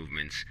track his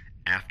movements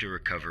after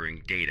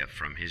recovering data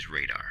from his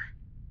radar.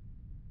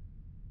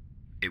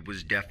 It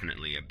was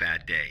definitely a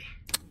bad day.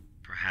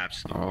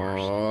 Perhaps the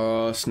worst.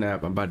 Oh,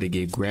 snap. I'm about to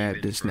get grabbed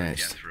even and for a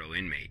snatched. death row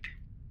inmate.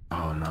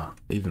 Oh, no.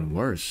 Even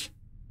worse.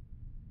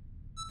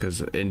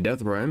 Because in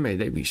death row inmate,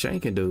 they be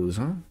shanking dudes,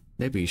 huh?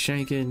 They be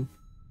shanking.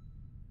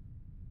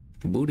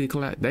 Booty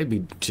clap. They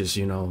be just,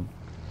 you know,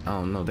 I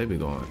don't know. They be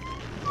going.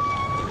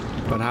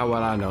 But how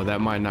would I know?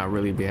 That might not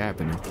really be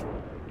happening.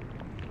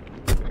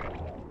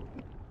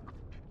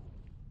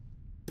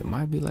 It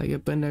might be like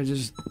up in there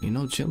just, you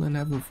know, chilling,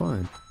 having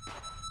fun.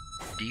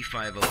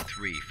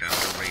 D503 found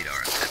a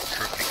radar that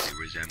perfectly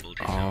resembled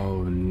his own.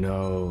 Oh,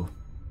 no.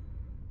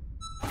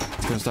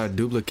 It's gonna start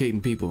duplicating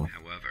people.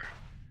 However,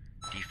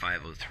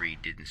 D503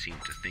 didn't seem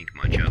to think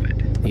much of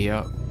it.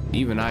 Yep,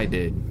 even I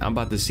did. I'm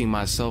about to see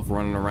myself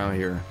running around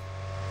here.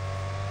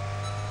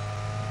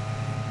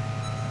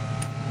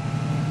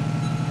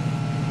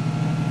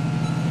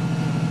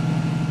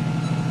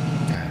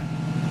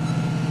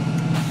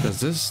 Does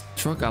this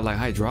truck got like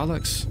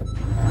hydraulics?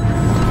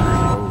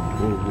 Whoa,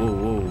 whoa, whoa,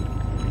 whoa.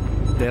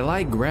 They're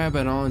like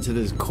grabbing onto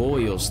this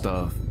coil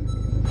stuff.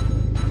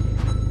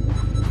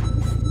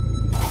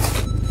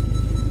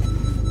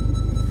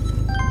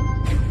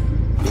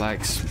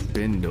 Black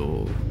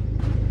spindle.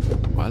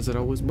 Why is it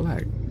always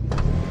black?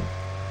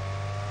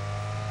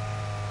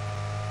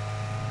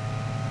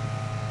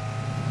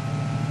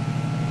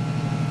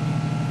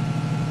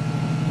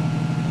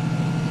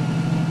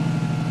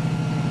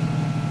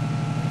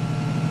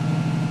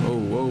 Whoa,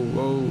 whoa,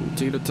 whoa.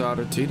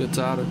 Teeter-totter,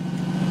 teeter-totter.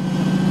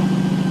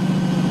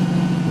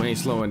 We ain't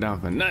slowing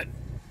down for nothing.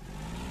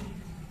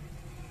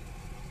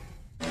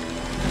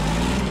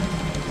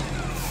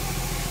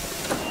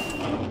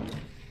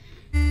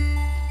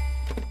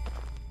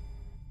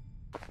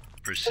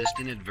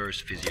 Persistent adverse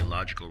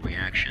physiological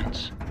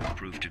reactions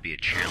proved to be a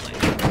challenge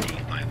for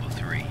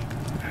D503.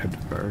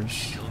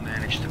 First. Still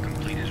managed to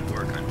complete his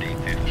work on day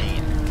 15.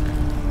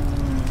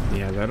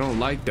 Yeah, they don't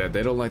like that.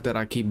 They don't like that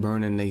I keep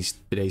burning they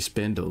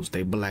spindles.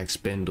 They black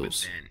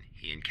spindles. But then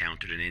he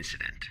encountered an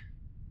incident.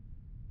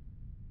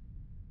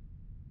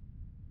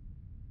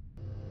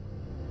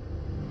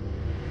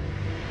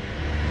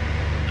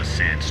 A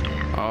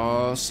sandstorm.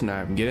 Oh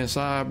snap! Get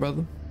inside,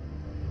 brother.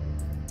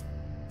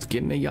 It's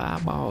getting in your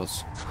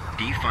eyeballs.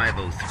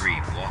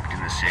 D503 walked in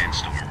the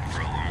sandstorm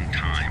for a long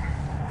time,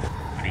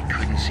 but he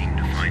couldn't seem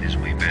to find his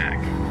way back.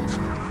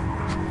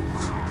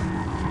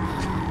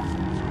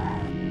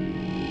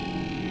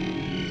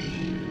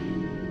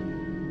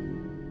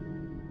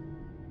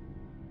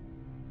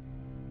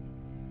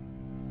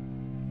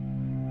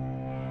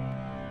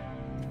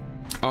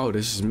 Oh,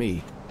 this is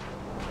me.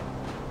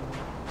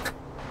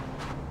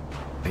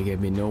 They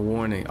gave me no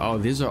warning. Oh,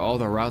 these are all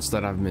the routes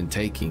that I've been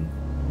taking.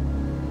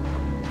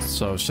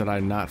 So should I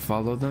not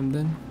follow them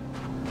then?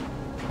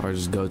 Or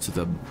just go to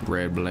the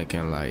red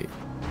blinking light?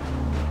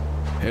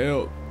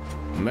 Help!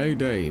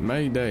 Mayday!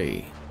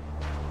 Mayday!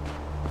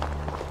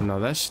 No,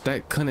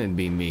 that couldn't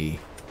be me.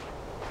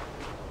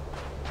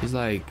 He's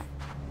like,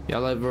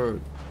 y'all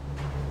ever...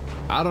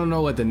 I don't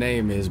know what the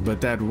name is,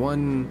 but that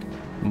one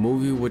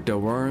movie with the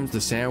worms, the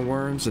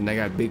sandworms, and they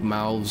got big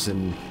mouths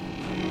and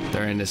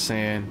they're in the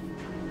sand.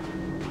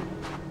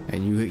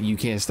 And you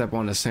can't step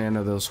on the sand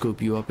or they'll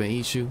scoop you up and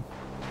eat you.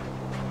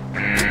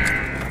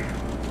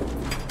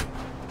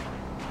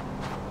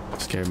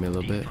 Scared me a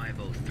little bit.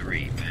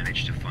 D503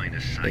 managed to find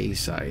a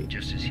site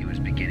just as he was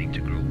beginning to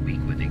grow weak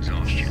with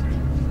exhaustion.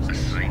 A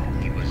site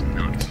he was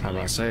not. How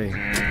about I say?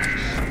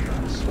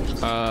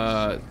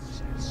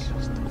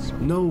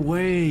 No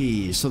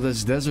way. So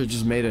this desert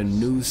just made a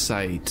new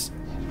site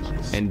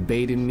and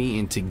baited me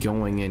into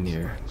going in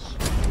here.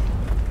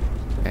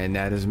 And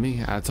that is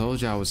me. I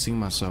told you I would see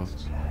myself.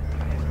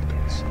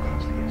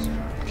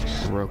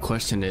 The real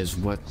question is,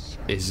 what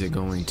is it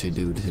going to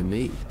do to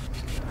me?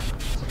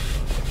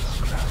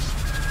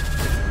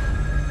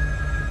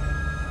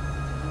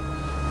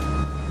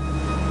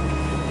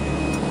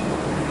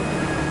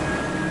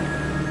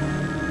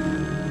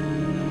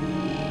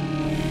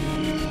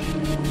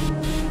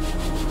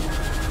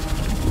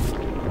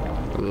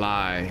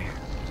 Lie.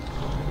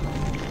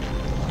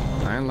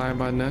 I ain't lying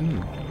about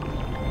nothing.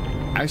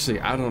 Actually,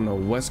 I don't know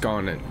what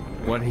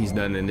he's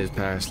done in his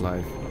past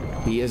life.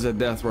 He is a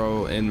death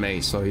row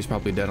inmate, so he's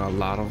probably done a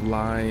lot of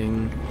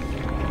lying,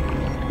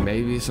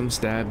 maybe some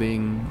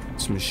stabbing,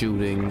 some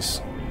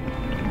shootings.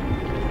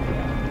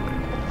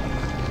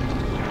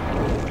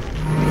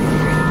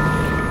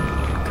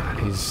 God,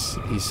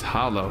 he's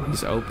hollow.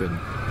 He's open.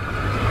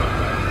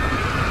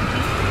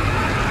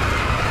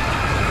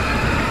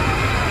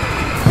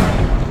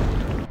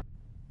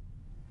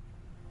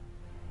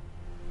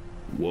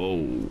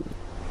 Whoa.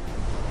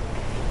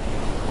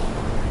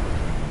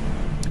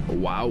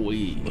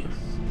 Wowee.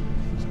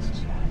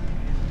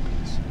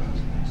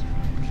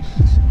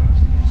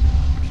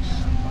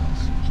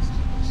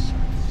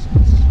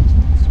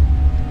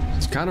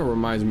 This kind of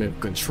reminds me of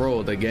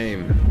Control, the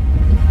game.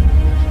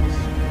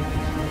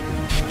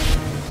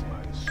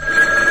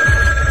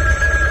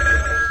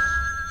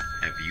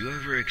 Have you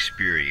ever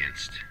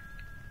experienced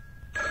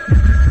a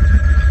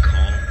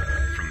call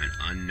from an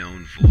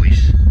unknown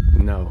voice?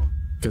 No,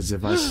 because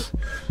if I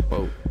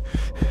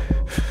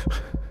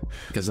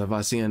because if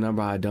I see a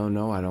number I don't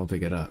know, I don't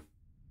pick it up.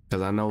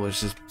 Because I know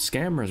it's just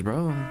scammers,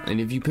 bro. And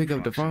if you pick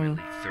up the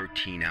phone...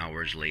 13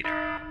 hours later,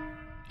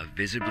 a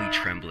visibly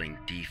trembling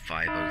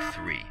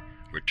D503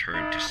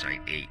 returned to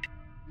Site 8.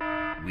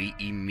 We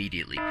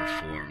immediately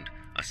performed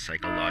a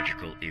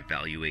psychological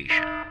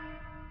evaluation.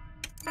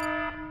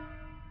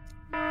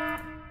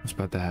 What's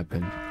about to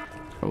happen?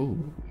 Oh.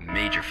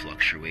 Major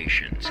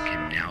fluctuations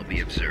can now be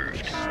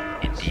observed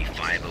in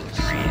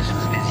D503's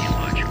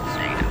physiological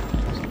data.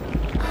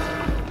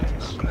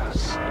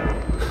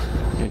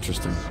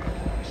 Interesting.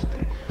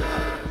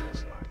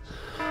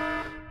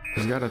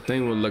 He's got a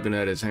thing with looking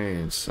at his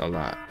hands a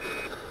lot.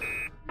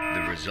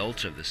 The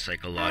results of the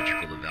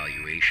psychological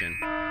evaluation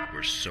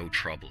were so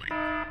troubling,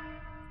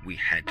 we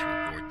had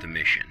to abort the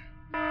mission.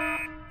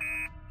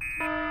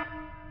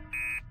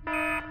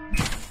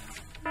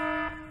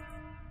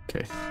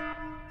 Okay.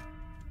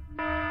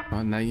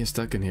 Well, now you're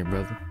stuck in here,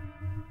 brother.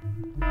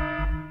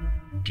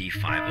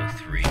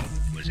 D503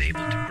 was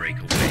able to break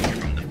away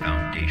from the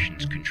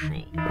Foundation's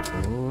control.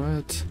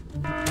 What?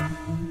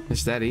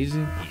 It's that easy?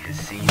 He has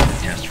seen the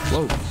test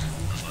results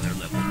of other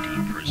Level D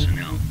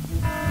personnel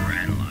were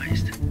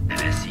analyzed at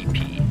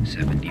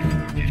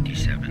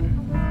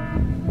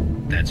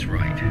SCP-7457. That's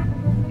right.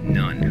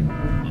 None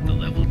of the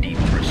Level D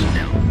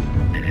personnel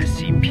at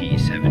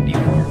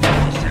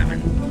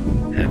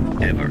SCP-7457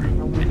 have ever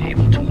been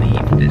able to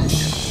leave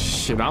this.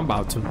 Shit, I'm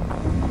about to.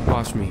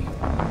 Watch me.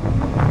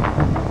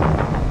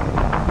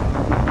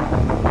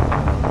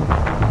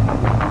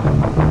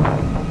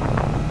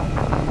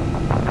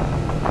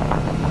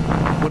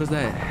 What is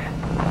that?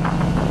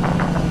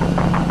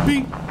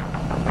 Beep.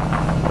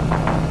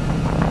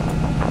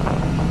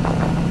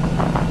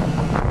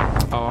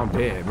 Oh, I'm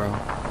dead, bro.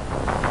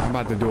 I'm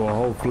about to do a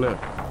whole flip.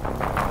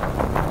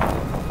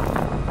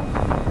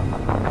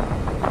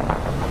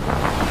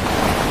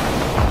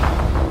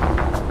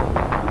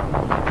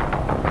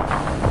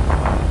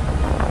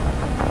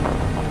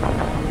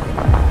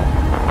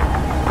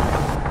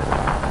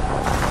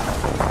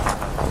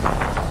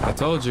 I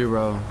told you,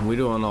 bro. We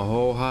doing a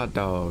whole hot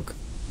dog.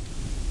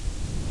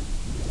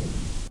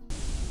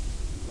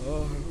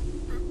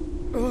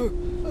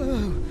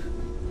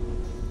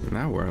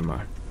 Now where am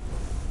I?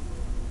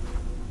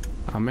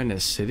 I'm in a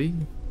city?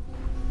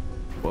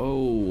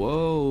 Whoa,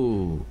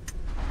 whoa.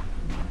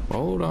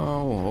 Hold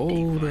on,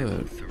 hold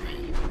up.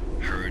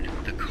 Heard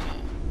the call.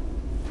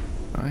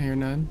 I hear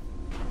nothing.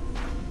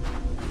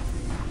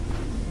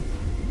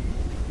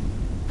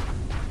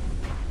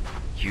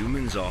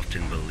 Humans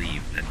often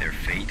believe that their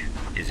fate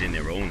is in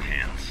their own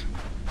hands.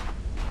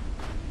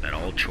 That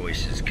all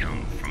choices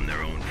come from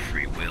their own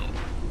free will.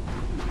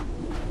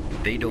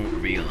 They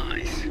don't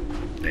realize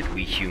that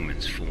we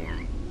humans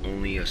form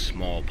only a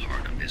small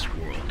part of this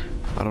world.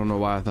 I don't know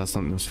why I thought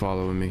something was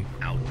following me.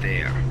 Out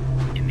there,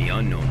 in the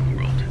unknown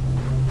world,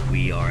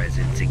 we are as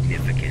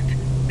insignificant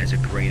as a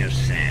grain of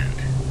sand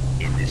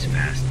in this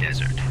vast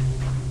desert.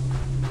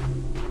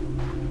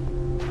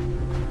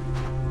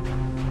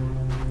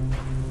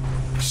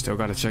 Still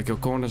gotta check your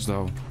corners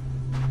though.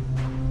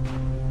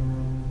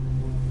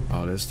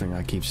 Oh, this thing,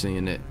 I keep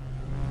seeing it.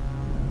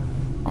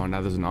 Oh,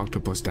 now there's an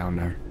octopus down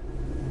there.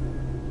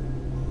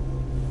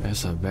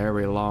 That's a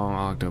very long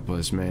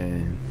octopus,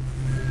 man.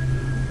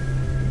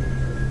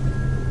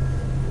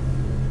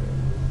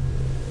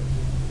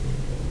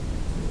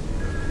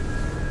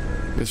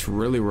 This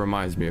really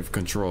reminds me of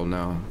Control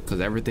now, because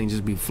everything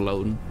just be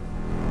floating.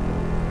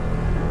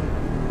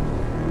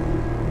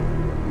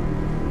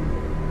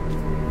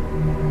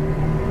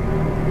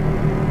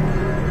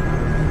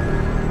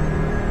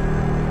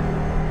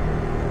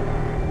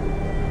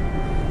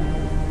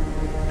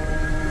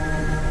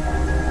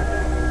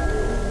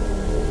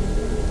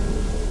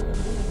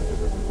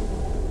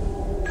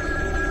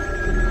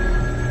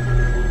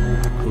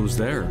 Who's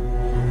there?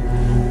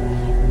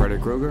 Freddy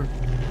Krueger?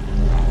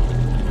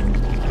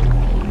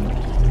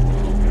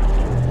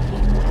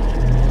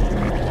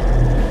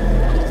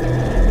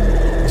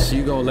 So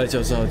you gonna let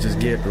yourself just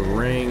get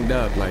ringed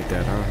up like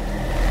that, huh?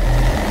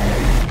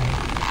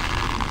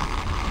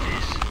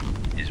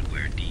 This is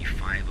where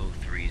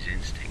D503's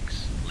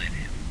instincts led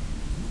him.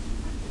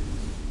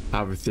 I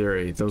have a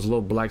theory. Those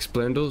little black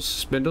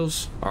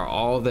spindles are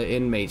all the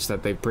inmates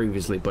that they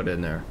previously put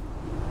in there.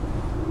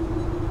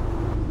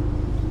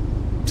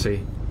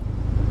 See?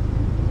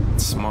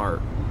 Smart.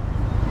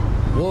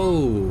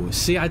 Whoa.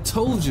 See, I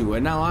told you,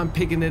 and now I'm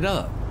picking it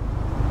up.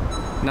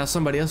 Now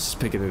somebody else is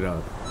picking it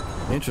up.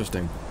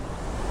 Interesting.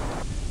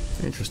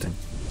 Interesting.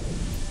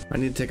 I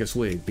need to take a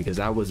swig because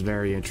that was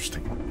very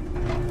interesting.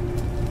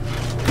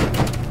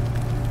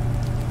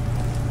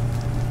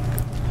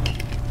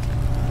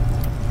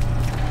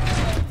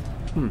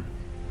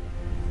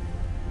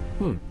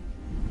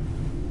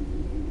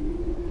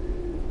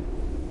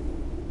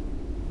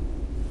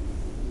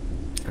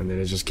 And then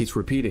it just keeps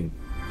repeating.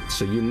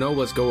 So you know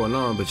what's going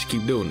on, but you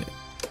keep doing it.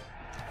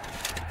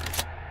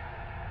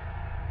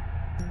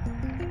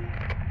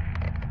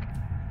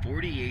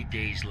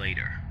 Days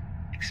later,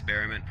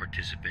 experiment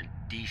participant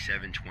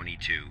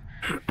D722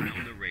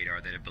 found the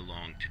radar that had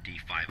belonged to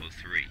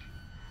D503.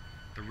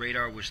 The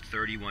radar was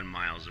 31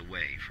 miles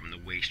away from the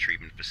waste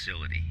treatment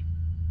facility.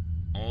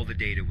 All the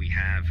data we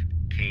have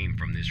came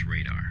from this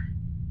radar.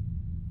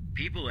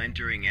 People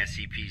entering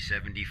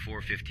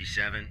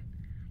SCP-7457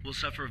 will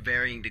suffer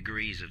varying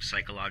degrees of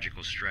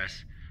psychological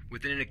stress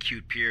within an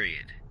acute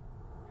period.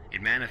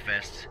 It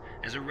manifests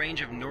as a range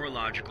of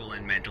neurological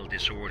and mental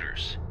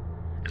disorders,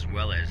 as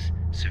well as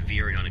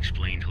severe and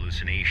unexplained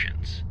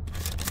hallucinations.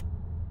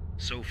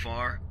 So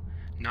far,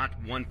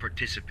 not one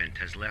participant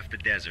has left the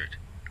desert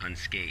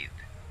unscathed.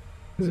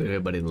 Is there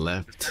anybody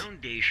left? The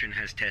Foundation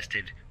has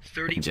tested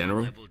 30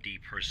 general? level D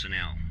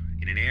personnel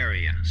in an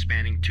area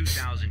spanning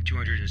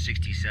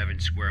 2,267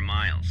 square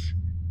miles.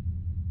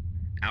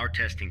 Our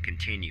testing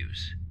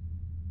continues.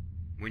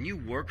 When you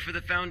work for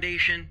the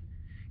Foundation,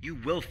 you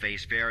will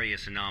face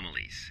various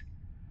anomalies.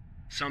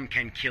 Some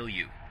can kill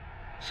you,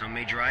 some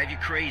may drive you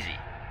crazy,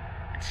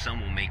 and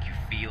some will make you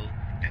feel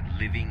that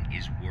living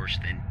is worse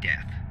than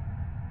death.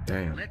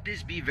 Damn. Let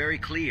this be very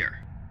clear.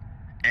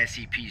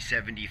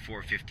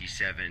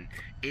 SCP-7457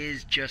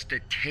 is just a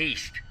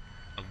taste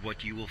of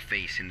what you will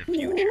face in the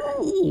future.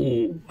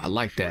 Ooh, I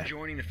like Before that.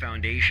 joining the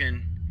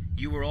Foundation,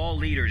 you were all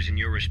leaders in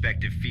your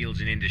respective fields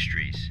and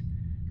industries.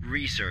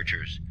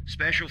 Researchers,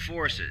 special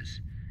forces,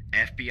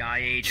 FBI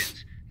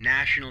agents,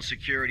 national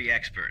security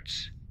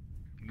experts.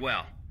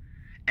 Well,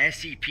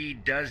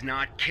 SCP does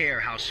not care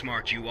how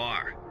smart you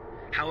are,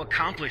 how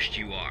accomplished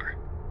you are.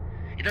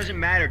 It doesn't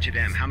matter to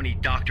them how many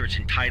doctorates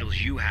and titles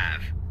you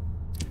have.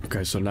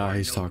 Okay, so now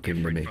he's No talking to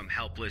different me. from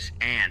helpless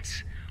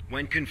ants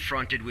when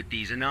confronted with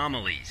these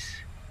anomalies.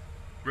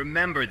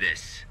 Remember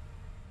this.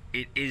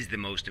 It is the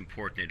most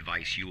important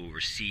advice you will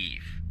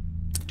receive.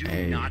 Do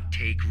Hey. not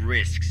take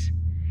risks.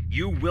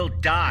 You will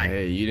die.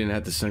 Hey, you didn't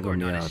have to single me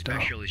You're not out, as though.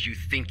 special as you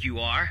think you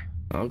are.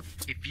 Oh,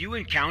 If you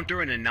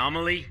encounter an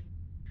anomaly,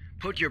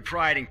 put your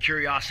pride and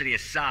curiosity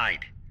aside.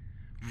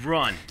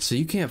 Run. so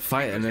you can't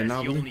fight an That's the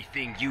anomaly? only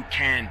thing you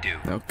can do.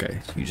 Okay,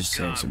 you just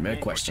answered God my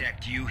won't question.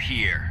 protect you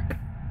here.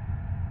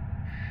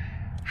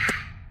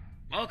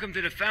 Welcome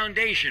to the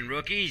Foundation,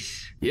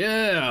 rookies. I'm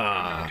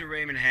Yeah. Dr.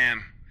 Raymond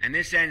Ham, and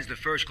this ends the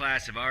first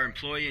class of our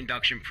employee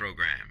induction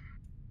program.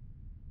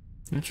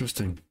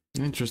 Interesting.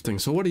 Interesting.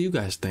 So what do you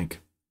guys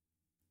think?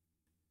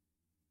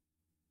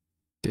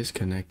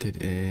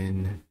 Disconnected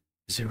in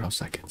 0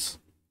 seconds.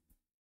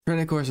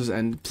 Training course has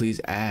ended.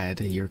 Please add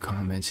your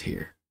comments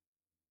here.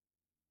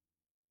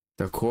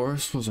 The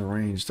course was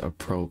arranged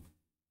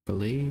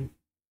appropriately.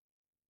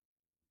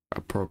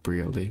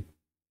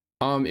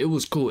 It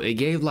was cool. It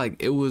gave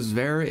it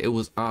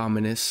was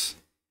ominous.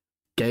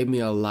 Gave me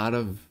a lot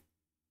of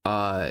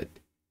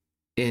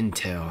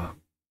intel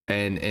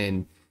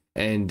and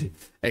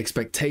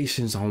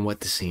expectations on what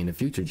to see in the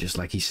future, just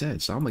like he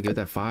said. So I'm gonna give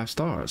that 5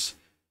 stars.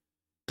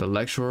 The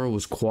lecturer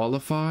was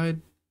qualified.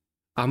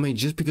 I mean,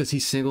 just because he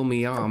singled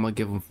me out, I'm gonna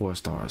give him 4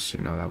 stars. You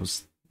know, that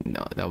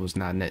was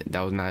not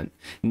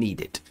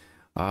needed.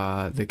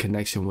 The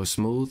connection was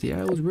smooth.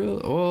 Yeah, it was real.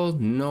 Well,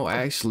 no,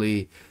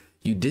 actually,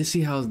 you did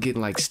see how it's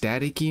getting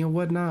staticky and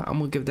whatnot. I'm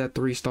gonna give that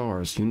 3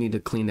 stars. You need to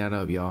clean that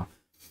up, y'all.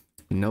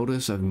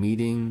 Notice of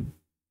meeting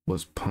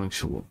was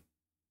punctual.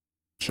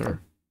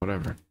 Sure,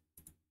 whatever.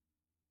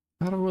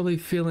 I don't really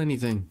feel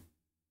anything.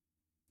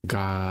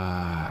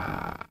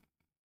 God,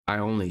 I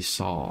only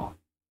saw.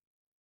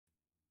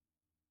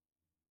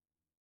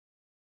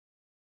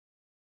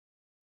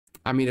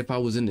 I mean, if I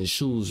was in the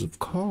shoes of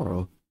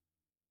Carl,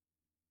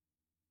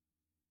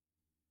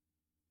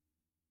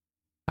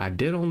 I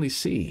did only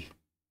see.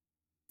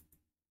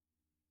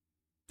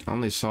 I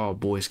only saw a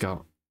Boy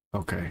Scout.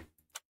 Okay.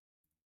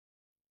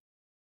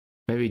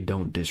 Maybe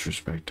don't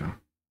disrespect him.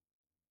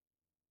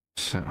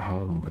 Sent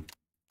home with.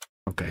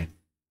 Okay.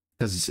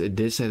 Because it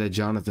did say that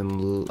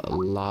Jonathan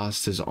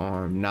lost his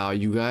arm. Now, are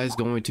you guys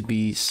going to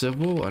be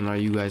civil, and are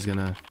you guys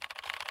gonna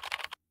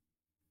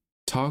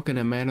talk in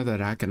a manner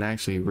that I can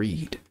actually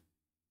read?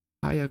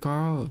 Hiya,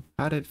 Carl.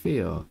 How'd it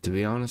feel? To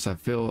be honest, I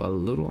feel a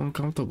little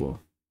uncomfortable.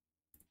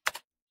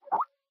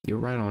 You're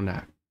right on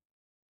that.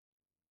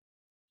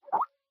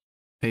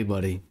 Hey,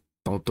 buddy.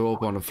 Don't throw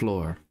up on the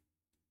floor.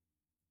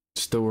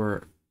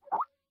 Stuart,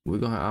 I'm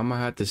gonna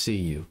have to see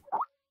you.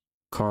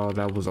 Carl,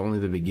 that was only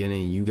the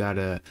beginning. You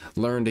gotta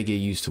learn to get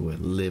used to it.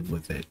 Live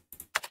with it.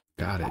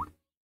 Got it.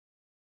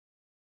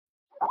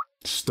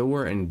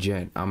 Stuart and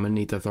Jen, I'm gonna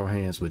need to throw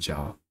hands with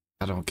y'all.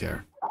 I don't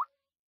care.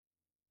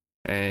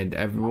 And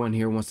everyone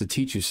here wants to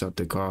teach you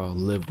something, Carl.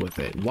 Live with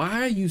it.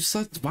 Why are you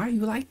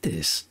like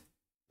this?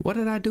 What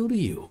did I do to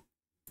you?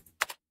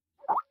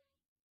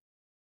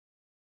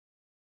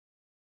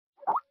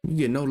 You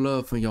get no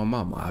love from your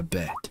mama, I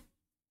bet.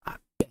 I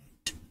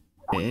bet.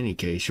 In any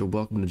case, you're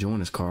welcome to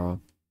join us, Carl.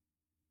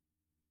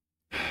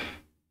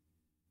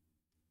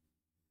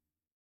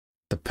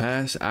 The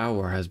past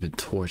hour has been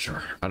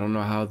torture. I don't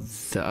know how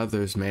the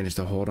others managed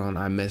to hold on.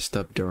 I messed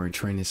up during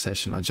training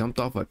session. I jumped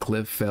off a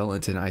cliff, fell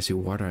into an icy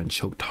water, and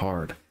choked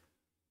hard.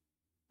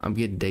 I'm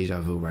getting deja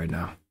vu right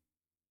now.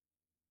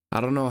 I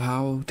don't know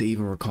how to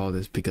even recall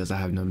this because I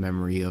have no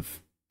memory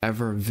of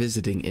ever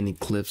visiting any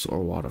cliffs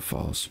or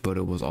waterfalls, but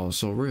it was all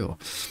so real.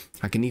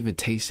 I can even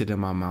taste it in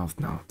my mouth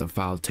now, the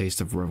foul taste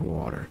of river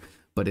water.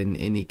 But in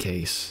any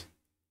case,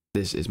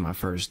 this is my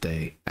first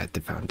day at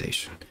the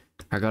Foundation.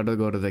 I gotta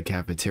go to the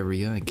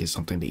cafeteria and get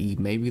something to eat.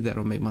 Maybe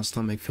that'll make my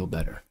stomach feel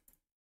better.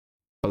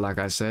 But like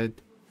I said,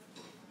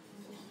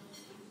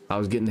 I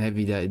was getting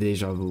heavy that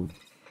deja vu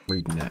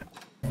reading that.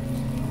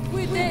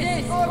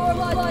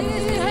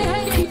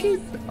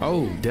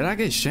 Oh, did I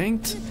get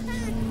shanked?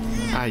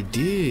 I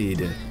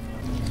did.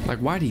 Like,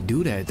 why'd he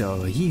do that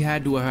though? He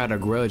had to have had a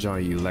grudge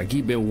on you. Like,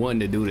 he been wanting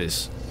to do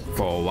this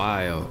for a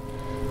while.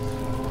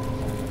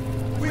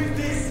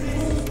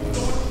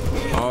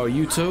 Oh,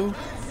 you too?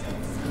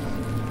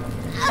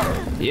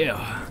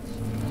 Yeah.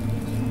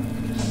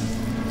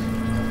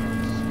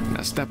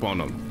 Now step on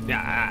them.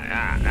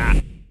 Yeah.